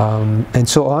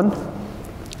so on,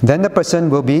 then the person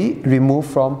will be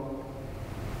removed from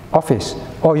office.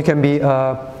 Or you can be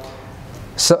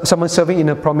someone serving in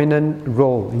a prominent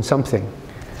role in something.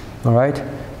 All right,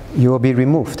 you will be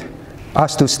removed,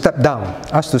 asked to step down,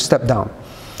 asked to step down.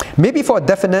 Maybe for a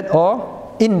definite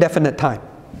or indefinite time.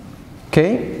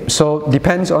 Okay, so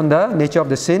depends on the nature of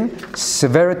the sin,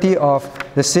 severity of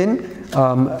the sin,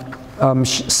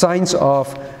 signs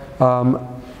of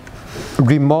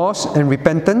remorse and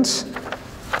repentance.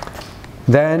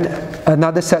 Then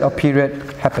another set of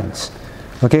period happens.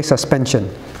 Okay, suspension.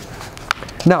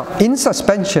 Now, in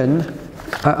suspension,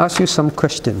 I ask you some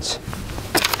questions.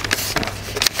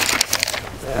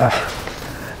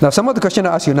 Now, some of the questions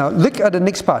I ask you now, look at the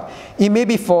next part. It may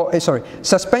be for,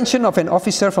 suspension of an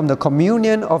officer from the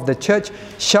communion of the church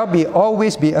shall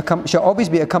always be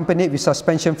accompanied with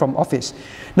suspension from office.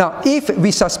 Now, if we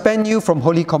suspend you from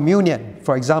Holy Communion,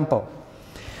 for example,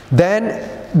 then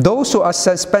those who are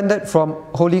suspended from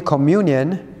Holy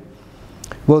Communion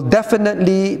will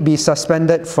definitely be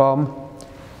suspended from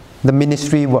the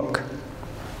ministry work.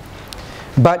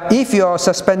 But if you are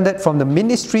suspended from the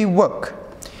ministry work,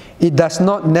 it does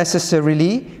not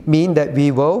necessarily mean that we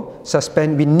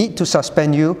need to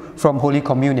suspend you from Holy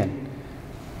Communion.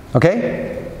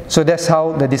 Okay? So that's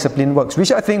how the discipline works,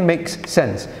 which I think makes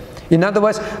sense. In other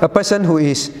words, a person who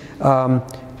is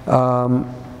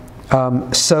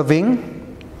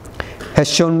serving, has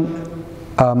shown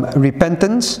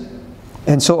repentance,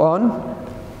 and so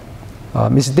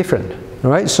on, is different.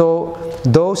 Right? So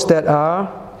those that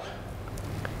are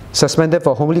suspended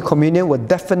for Holy Communion will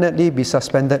definitely be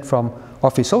suspended from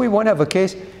office. So we won't have a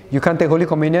case, you can't take Holy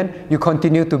Communion, you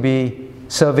continue to be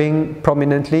serving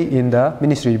prominently in the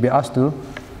ministry. You'll be asked to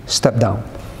step down.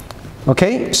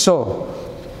 Okay, so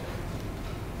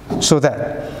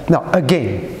that. Now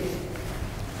again,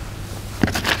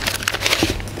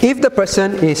 if the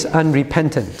person is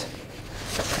unrepentant,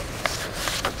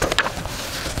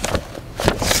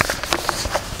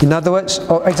 in other words,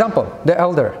 or example, the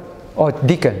elder or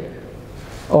deacon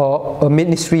or a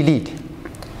ministry lead,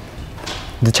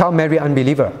 the child married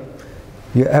unbeliever,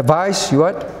 you advise, you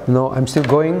what? No, I'm still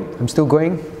going,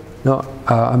 no,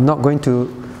 I'm not going to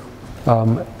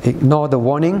ignore the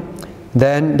warning,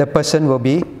 then the person will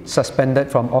be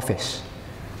suspended from office.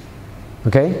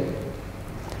 Okay?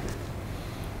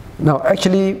 Now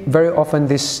actually very often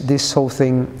this whole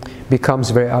thing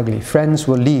becomes very ugly. Friends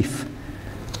will leave.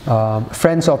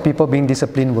 Friends or people being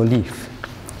disciplined will leave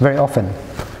very often.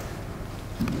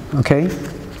 Okay?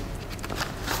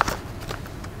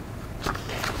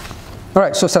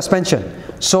 Alright, so suspension.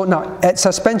 So now at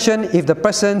suspension, if the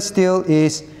person still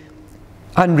is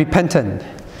unrepentant,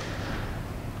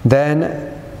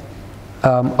 then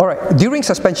alright, during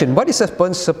suspension, what is a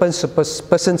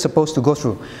person supposed to go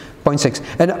through? Point 6.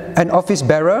 An office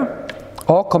bearer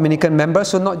or communicant member,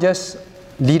 so not just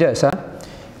leaders,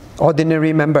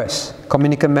 ordinary members,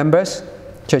 communicant members,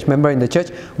 church member in the church,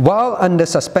 while under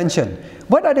suspension,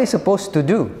 what are they supposed to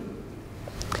do?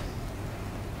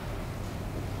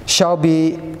 Shall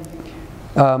be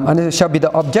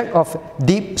the object of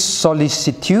deep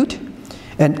solicitude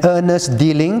and earnest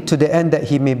dealing to the end that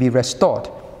he may be restored.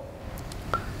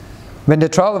 When the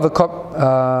trial of a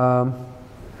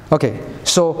okay,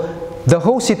 so the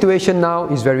whole situation now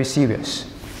is very serious.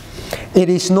 It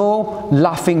is no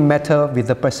laughing matter with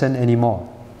the person anymore.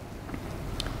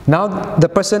 Now the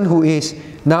person who is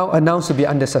now announced to be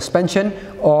under suspension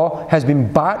or has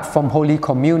been barred from Holy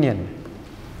Communion,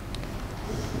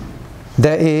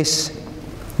 there is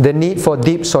the need for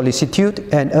deep solicitude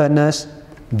and earnest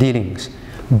dealings.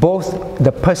 both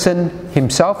the person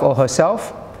himself or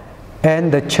herself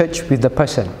and the church with the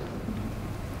person.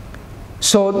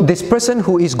 So this person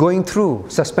who is going through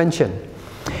suspension,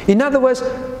 in other words,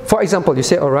 for example, you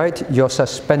say, all right, you're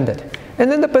suspended, and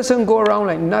then the person go around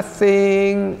like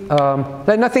nothing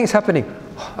is happening,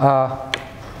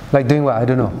 like doing what? I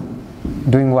don't know.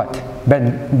 Doing what?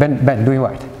 Ben, doing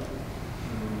what?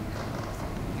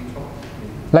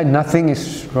 Like nothing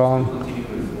is wrong.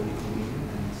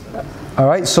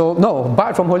 Alright, so no,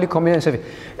 barred from Holy Communion and service.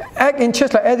 Act in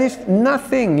church like as if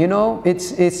nothing, you know,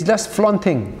 it's just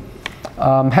flaunting,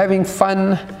 having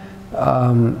fun,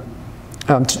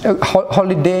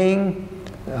 holidaying,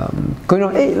 going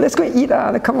on, hey, let's go eat,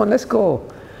 come on, let's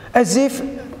go. As if,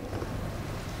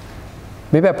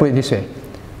 maybe I put it this way.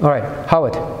 Alright,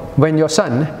 Howard, when your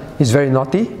son is very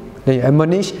naughty, then you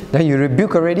admonish, then you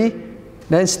rebuke already,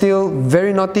 then still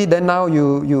very naughty, then now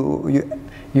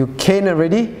you cane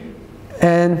already,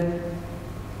 and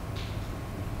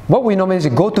what we normally is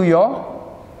go to your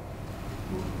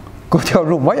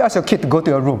room. Why you ask your kid to go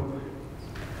to your room?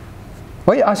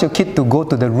 Why you ask your kid to go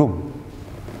to the room?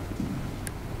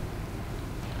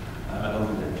 I don't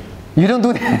do that. You don't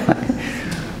do that.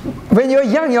 When you're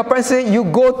young, your parents say, you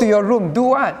go to your room. Do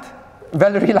what?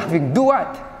 Valerie laughing. Do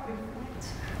what?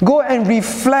 Go and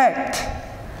reflect.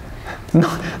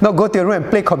 No, go to your room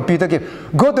and play computer games.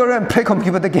 Go to your room and play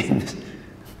computer games.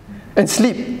 And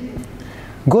sleep.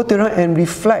 Go to your room and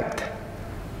reflect.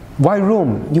 Why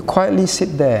room? You quietly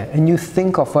sit there and you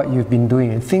think of what you've been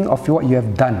doing and think of what you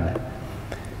have done.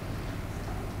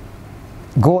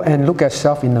 Go and look at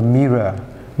yourself in the mirror.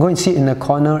 Go and sit in the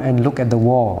corner and look at the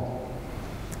wall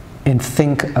and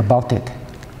think about it.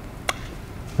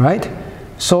 Right?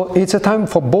 So it's a time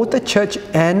for both the church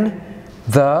and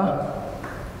the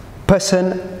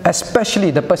person,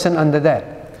 especially the person under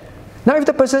that. Now if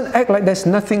the person acts like there's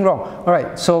nothing wrong,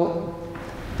 alright, so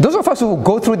those of us who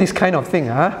go through this kind of thing,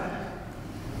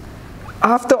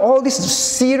 after all this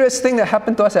serious thing that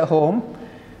happened to us at home,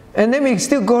 and then we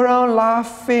still go around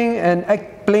laughing and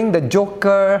playing the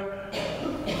joker,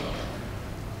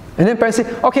 and then parents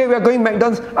say, okay, we are going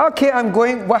McDonald's. Okay, I'm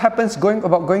going. What happens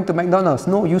about going to McDonald's?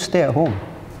 No, you stay at home.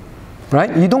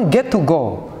 Right? You don't get to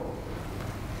go.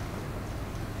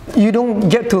 You don't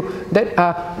get to,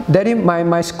 Daddy,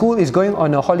 my school is going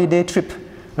on a holiday trip.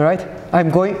 Alright? I'm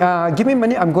going, give me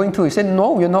money, I'm going to. He said,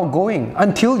 no, you're not going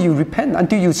until you repent,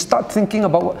 until you start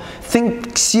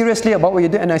think seriously about what you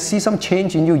do, and I see some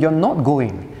change in you. You're not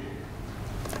going.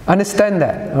 Understand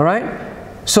that, alright?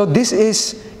 So this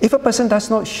is, if a person does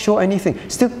not show anything,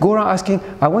 still go around asking,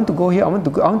 I want to go here, I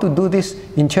want to do this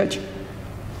in church.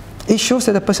 It shows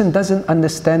that the person doesn't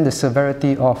understand the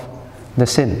severity of the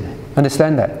sin.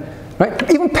 Understand that? Right?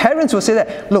 Even parents will say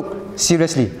that, look,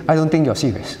 seriously, I don't think you're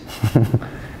serious.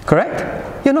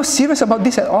 Correct? You're not serious about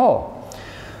this at all.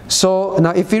 So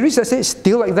now if we reach that stage,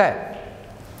 still like that,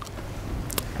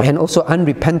 and also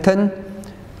unrepentant,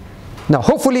 now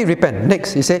hopefully repent.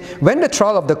 Next, he said, when the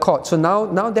trial of the court, so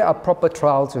now there are proper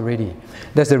trials already.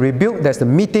 There's the rebuke, there's the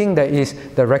meeting, there is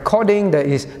the recording, there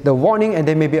is the warning, and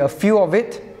there may be a few of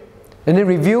it. And then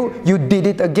review, you did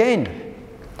it again.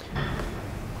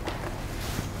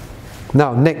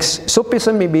 Now next, so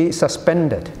person may be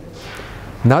suspended.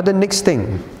 Now the next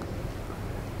thing,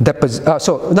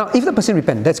 so now if the person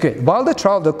repents, that's great. While the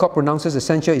trial of the court pronounces the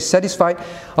censure is satisfied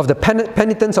of the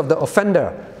penitence of the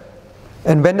offender,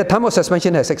 and when the time of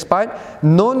suspension has expired,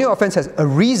 no new offence has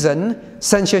arisen,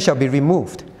 censure shall be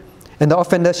removed, and the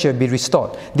offender shall be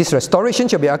restored. This restoration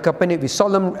shall be accompanied with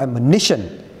solemn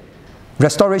admonition.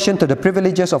 Restoration to the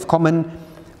privileges of common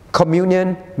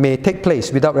communion may take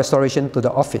place without restoration to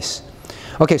the office.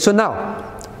 Okay, so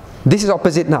now, this is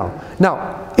opposite now.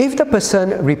 Now, if the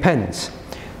person repents,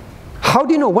 how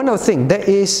do you know? One of the things, there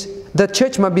is, the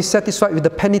church must be satisfied with the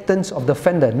penitence of the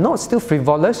offender, not still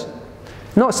frivolous,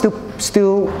 not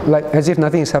still like as if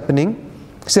nothing is happening,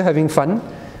 still having fun.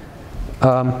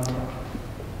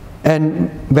 And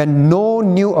when no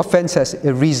new offense has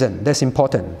arisen, that's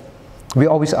important. We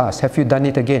always ask, have you done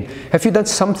it again? Have you done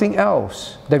something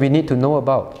else that we need to know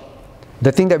about?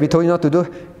 The thing that we told you not to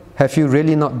do, have you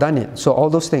really not done it? So all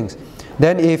those things.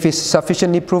 Then if it's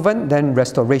sufficiently proven, then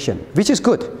restoration, which is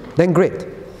good, then great.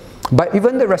 But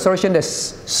even the restoration, there's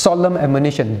solemn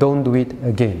admonition, don't do it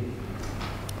again.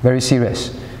 Very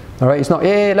serious. Alright, it's not,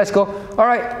 hey, let's go.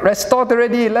 Alright, restored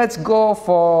already, let's go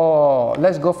for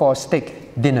a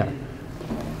steak dinner.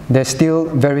 They're still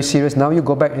very serious. Now you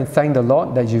go back and thank the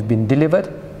Lord that you've been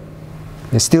delivered.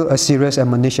 There's still a serious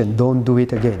admonition. Don't do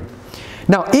it again.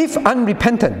 Now, if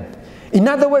unrepentant, in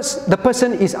other words, the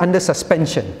person is under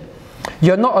suspension.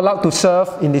 You're not allowed to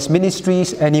serve in these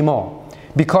ministries anymore.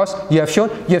 Because you have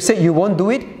said you won't do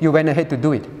it, you went ahead to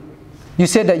do it. You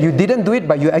said that you didn't do it,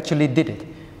 but you actually did it.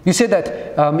 You said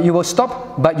that you will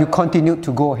stop, but you continued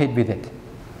to go ahead with it.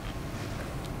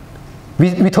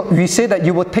 We say that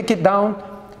you will take it down,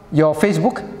 your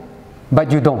Facebook,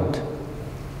 but you don't.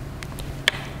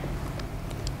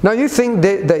 Now you think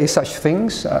there is such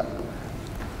things?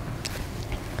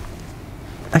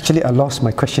 Actually, I lost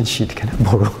my question sheet. Can I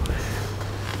borrow?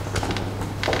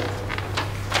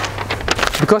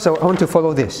 Because I want to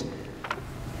follow this.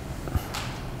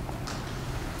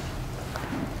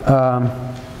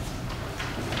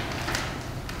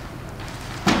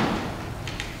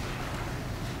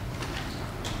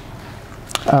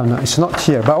 No, it's not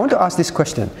here, but I want to ask this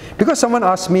question. Because someone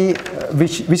asked me,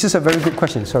 which is a very good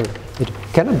question, sorry.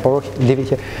 Can I borrow, leave it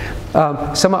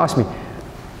here? Someone asked me.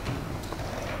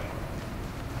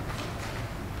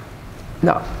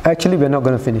 No, actually we're not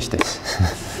going to finish this.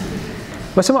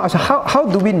 But someone asked, how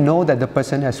do we know that the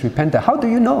person has repented? How do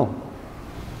you know?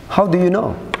 How do you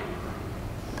know?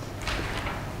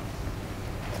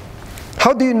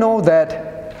 How do you know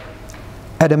that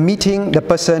at a meeting the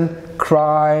person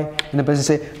cry and the person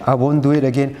say, I won't do it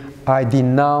again. I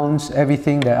denounce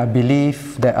everything that I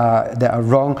believe that are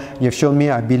wrong. You've shown me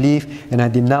I believe and I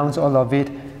denounce all of it.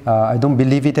 I don't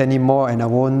believe it anymore and I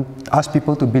won't ask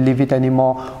people to believe it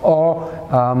anymore. Or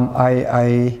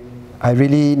I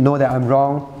really know that I'm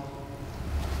wrong.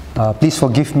 Please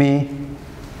forgive me.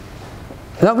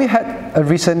 Now we had a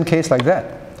recent case like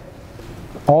that.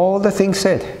 All the things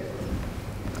said.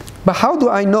 But how do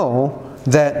I know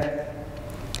that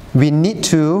we need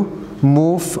to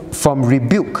move from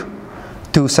rebuke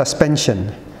to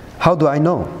suspension? How do I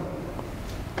know?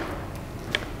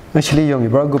 Actually, Young, you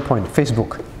brought a good point.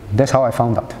 Facebook. That's how I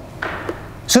found out.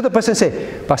 So the person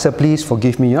said, Pastor, please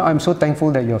forgive me. You know, I'm so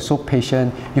thankful that you're so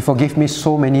patient. You forgive me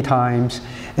so many times.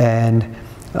 And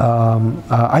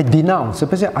I denounce. The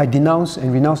person said, I denounce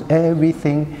and renounce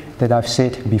everything that I've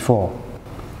said before.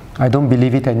 I don't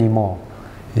believe it anymore.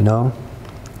 You know.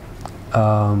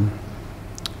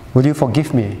 Will you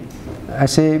forgive me? I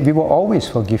say, we will always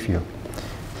forgive you.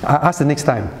 I ask the next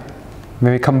time,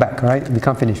 when we come back, right? We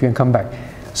can't finish, we can come back.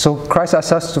 So Christ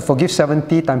asks us to forgive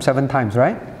 70 times 7 times,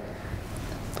 right?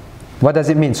 What does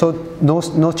it mean? So no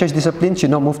church discipline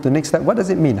should not move to the next step. What does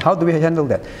it mean? How do we handle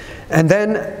that? And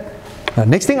then, the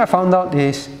next thing I found out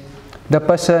is, the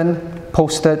person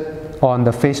posted on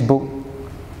the Facebook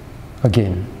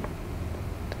again.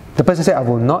 The person said, I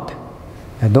will not,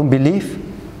 I don't believe,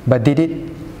 but did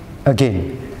it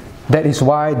again. That is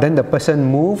why then the person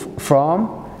moved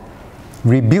from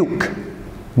rebuke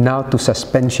now to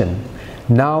suspension.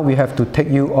 Now we have to take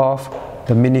you off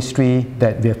the ministry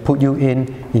that we have put you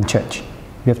in church.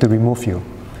 We have to remove you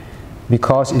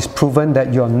because it's proven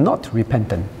that you are not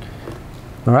repentant.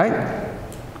 All right?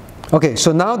 Okay,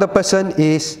 so now the person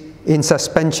is in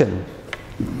suspension.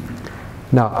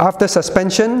 Now after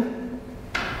suspension,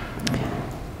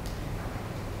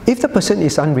 if the person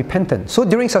is unrepentant, so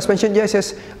during suspension,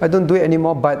 yes, I don't do it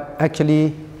anymore, but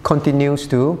actually continues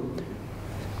to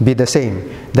be the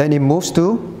same. Then it moves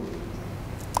to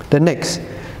the next,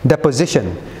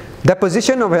 deposition.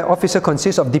 Deposition of an officer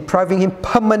consists of depriving him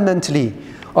permanently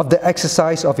of the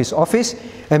exercise of his office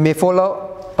and may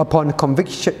follow upon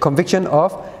conviction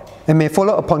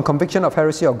of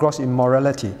heresy or gross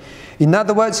immorality. In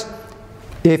other words,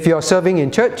 if you're serving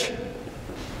in church,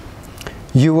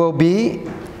 you will be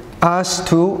asked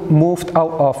to move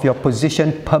out of your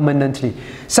position permanently.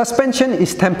 Suspension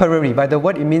is temporary. By the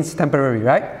word, it means temporary,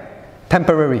 right?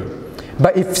 Temporary.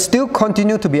 But if still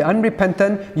continue to be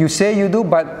unrepentant, you say you do,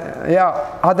 but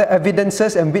other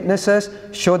evidences and witnesses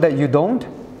show that you don't,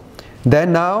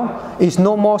 then now it's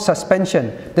no more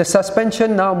suspension. The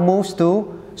suspension now moves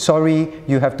to, sorry,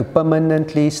 you have to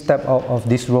permanently step out of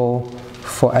this role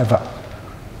forever.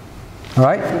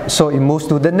 Alright? So it moves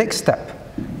to the next step.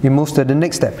 It moves to the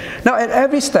next step. Now at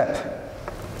every step,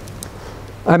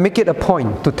 I make it a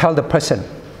point to tell the person,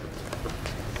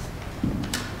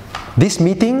 this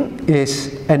meeting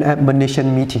is an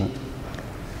admonition meeting.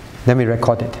 Then we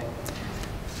record it.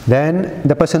 Then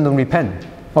the person don't repent.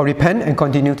 Or repent and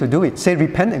continue to do it. Say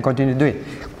repent and continue to do it.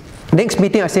 Next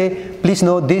meeting I say, please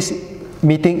know this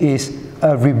meeting is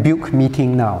a rebuke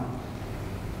meeting now.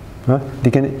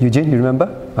 Eugene, you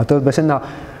remember? I told the person now,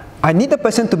 I need the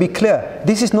person to be clear.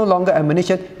 This is no longer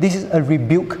admonition, this is a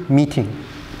rebuke meeting.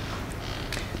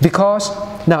 Because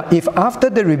now if after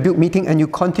the rebuke meeting and you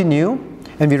continue,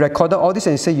 and we recorded all this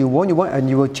and you say you won't, and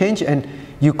you will change and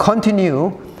you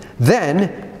continue,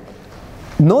 then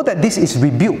know that this is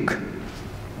rebuke.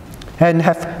 And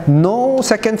have no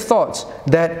second thoughts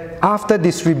that after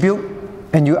this rebuke,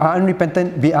 and you are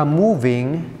unrepentant, we are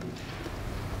moving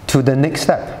to the next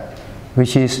step,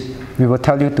 which is we will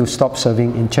tell you to stop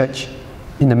serving in church,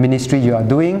 in the ministry you are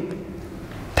doing,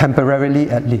 temporarily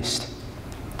at least.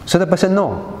 So the person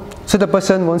knows. So the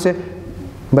person won't say,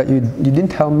 but you didn't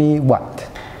tell me what?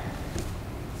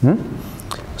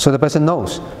 So the person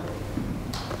knows.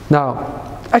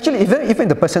 Now, actually, even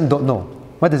the person don't know,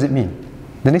 what does it mean?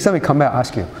 The next time we come back, I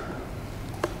ask you.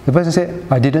 The person say,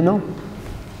 I didn't know.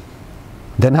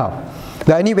 Then how?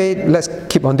 But anyway, let's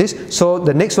keep on this. So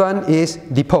the next one is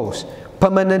depose.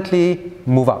 Permanently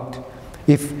move out.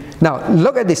 Now,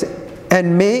 look at this.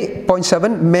 And may, point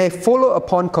 7, may follow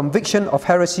upon conviction of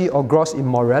heresy or gross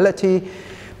immorality.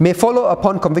 May follow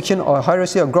upon conviction or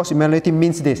heresy or gross immorality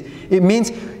means this. It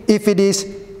means if it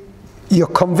is you're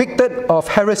convicted of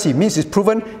heresy, means it's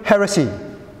proven heresy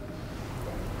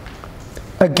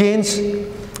against,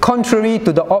 contrary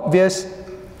to the obvious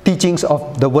teachings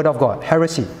of the Word of God,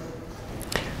 heresy.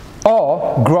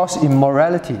 Or gross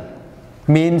immorality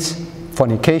means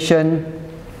fornication,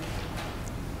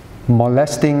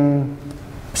 molesting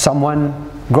someone,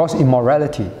 gross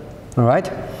immorality. Alright?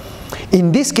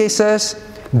 In these cases,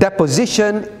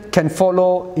 deposition can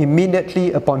follow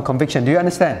immediately upon conviction. Do you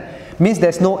understand? Means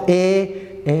there's no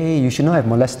you should not have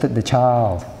molested the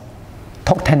child.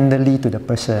 Talk tenderly to the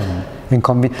person and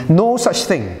convince. No such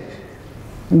thing.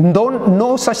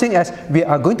 No such thing as we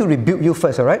are going to rebuke you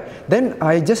first, alright? Then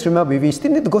I just remember we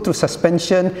still need to go through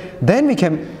suspension, then we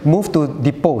can move to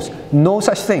depose. No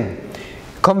such thing.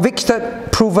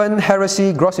 Convicted, proven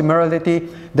heresy, gross immorality,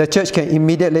 the church can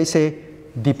immediately say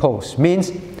depose.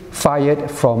 Means fired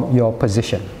from your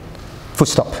position. Full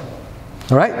stop.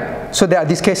 Alright? So there are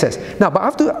these cases. Now, but I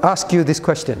have to ask you this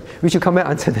question, which you come and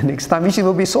answer the next time, which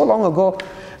will be so long ago,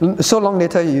 so long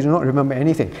later you do not remember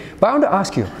anything. But I want to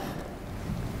ask you,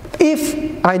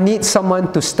 if I need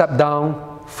someone to step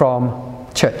down from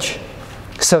church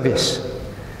service,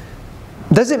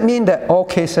 does it mean that all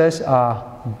cases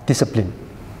are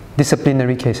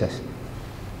disciplinary cases?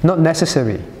 Not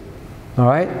necessary.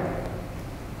 Alright?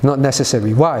 Not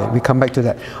necessary. Why? We come back to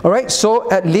that. Alright,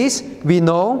 so at least we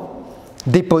know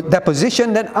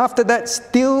deposition, then after that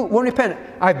still won't repent.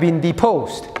 I've been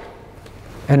deposed.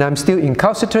 And I'm still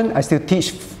incalcitrant, I still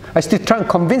teach, I still try and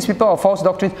convince people of false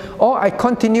doctrines, or I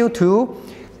continue to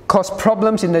cause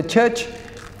problems in the church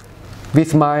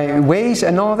with my ways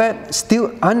and all that,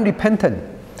 still unrepentant.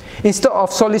 Instead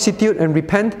of solicitude and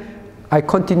repent, I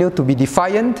continue to be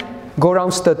defiant, go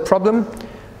around stir problem.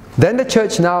 Then the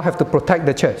church now have to protect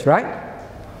the church, right?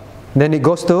 Then it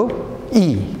goes to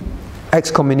E,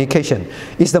 excommunication.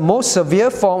 It's the most severe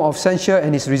form of censure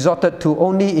and is resorted to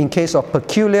only in case of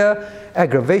peculiar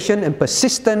aggravation and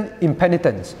persistent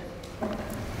impenitence.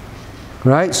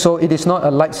 Right? So it is not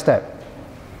a light step.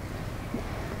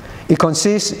 It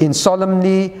consists in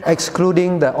solemnly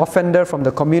excluding the offender from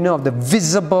the communion of the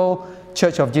visible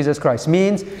Church of Jesus Christ.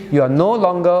 Means you are no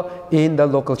longer in the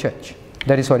local church.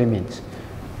 That is what it means.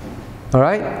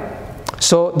 Alright?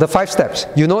 So the 5 steps.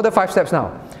 You know the 5 steps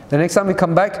now. The next time we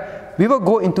come back, we will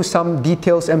go into some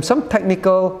details and some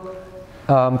technical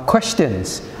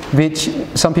questions which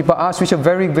some people ask, which are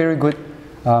very, very good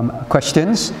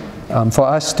questions for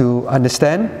us to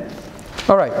understand.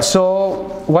 Alright,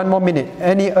 so 1 more minute.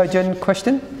 Any urgent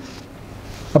question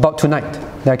about tonight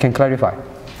that I can clarify?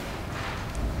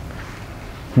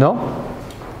 No?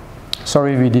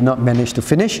 Sorry, we did not manage to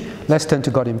finish. Let's turn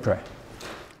to God in prayer.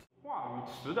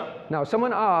 Now,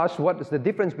 someone asked, what is the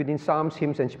difference between psalms,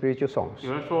 hymns, and spiritual songs?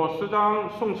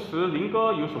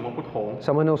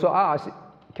 Someone also asked,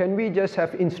 can we just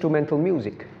have instrumental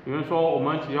music? Can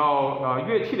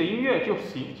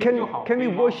we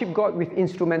worship God with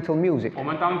instrumental music?